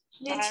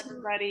 Bye,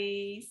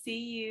 everybody. See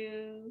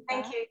you.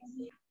 Thank Bye.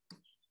 you.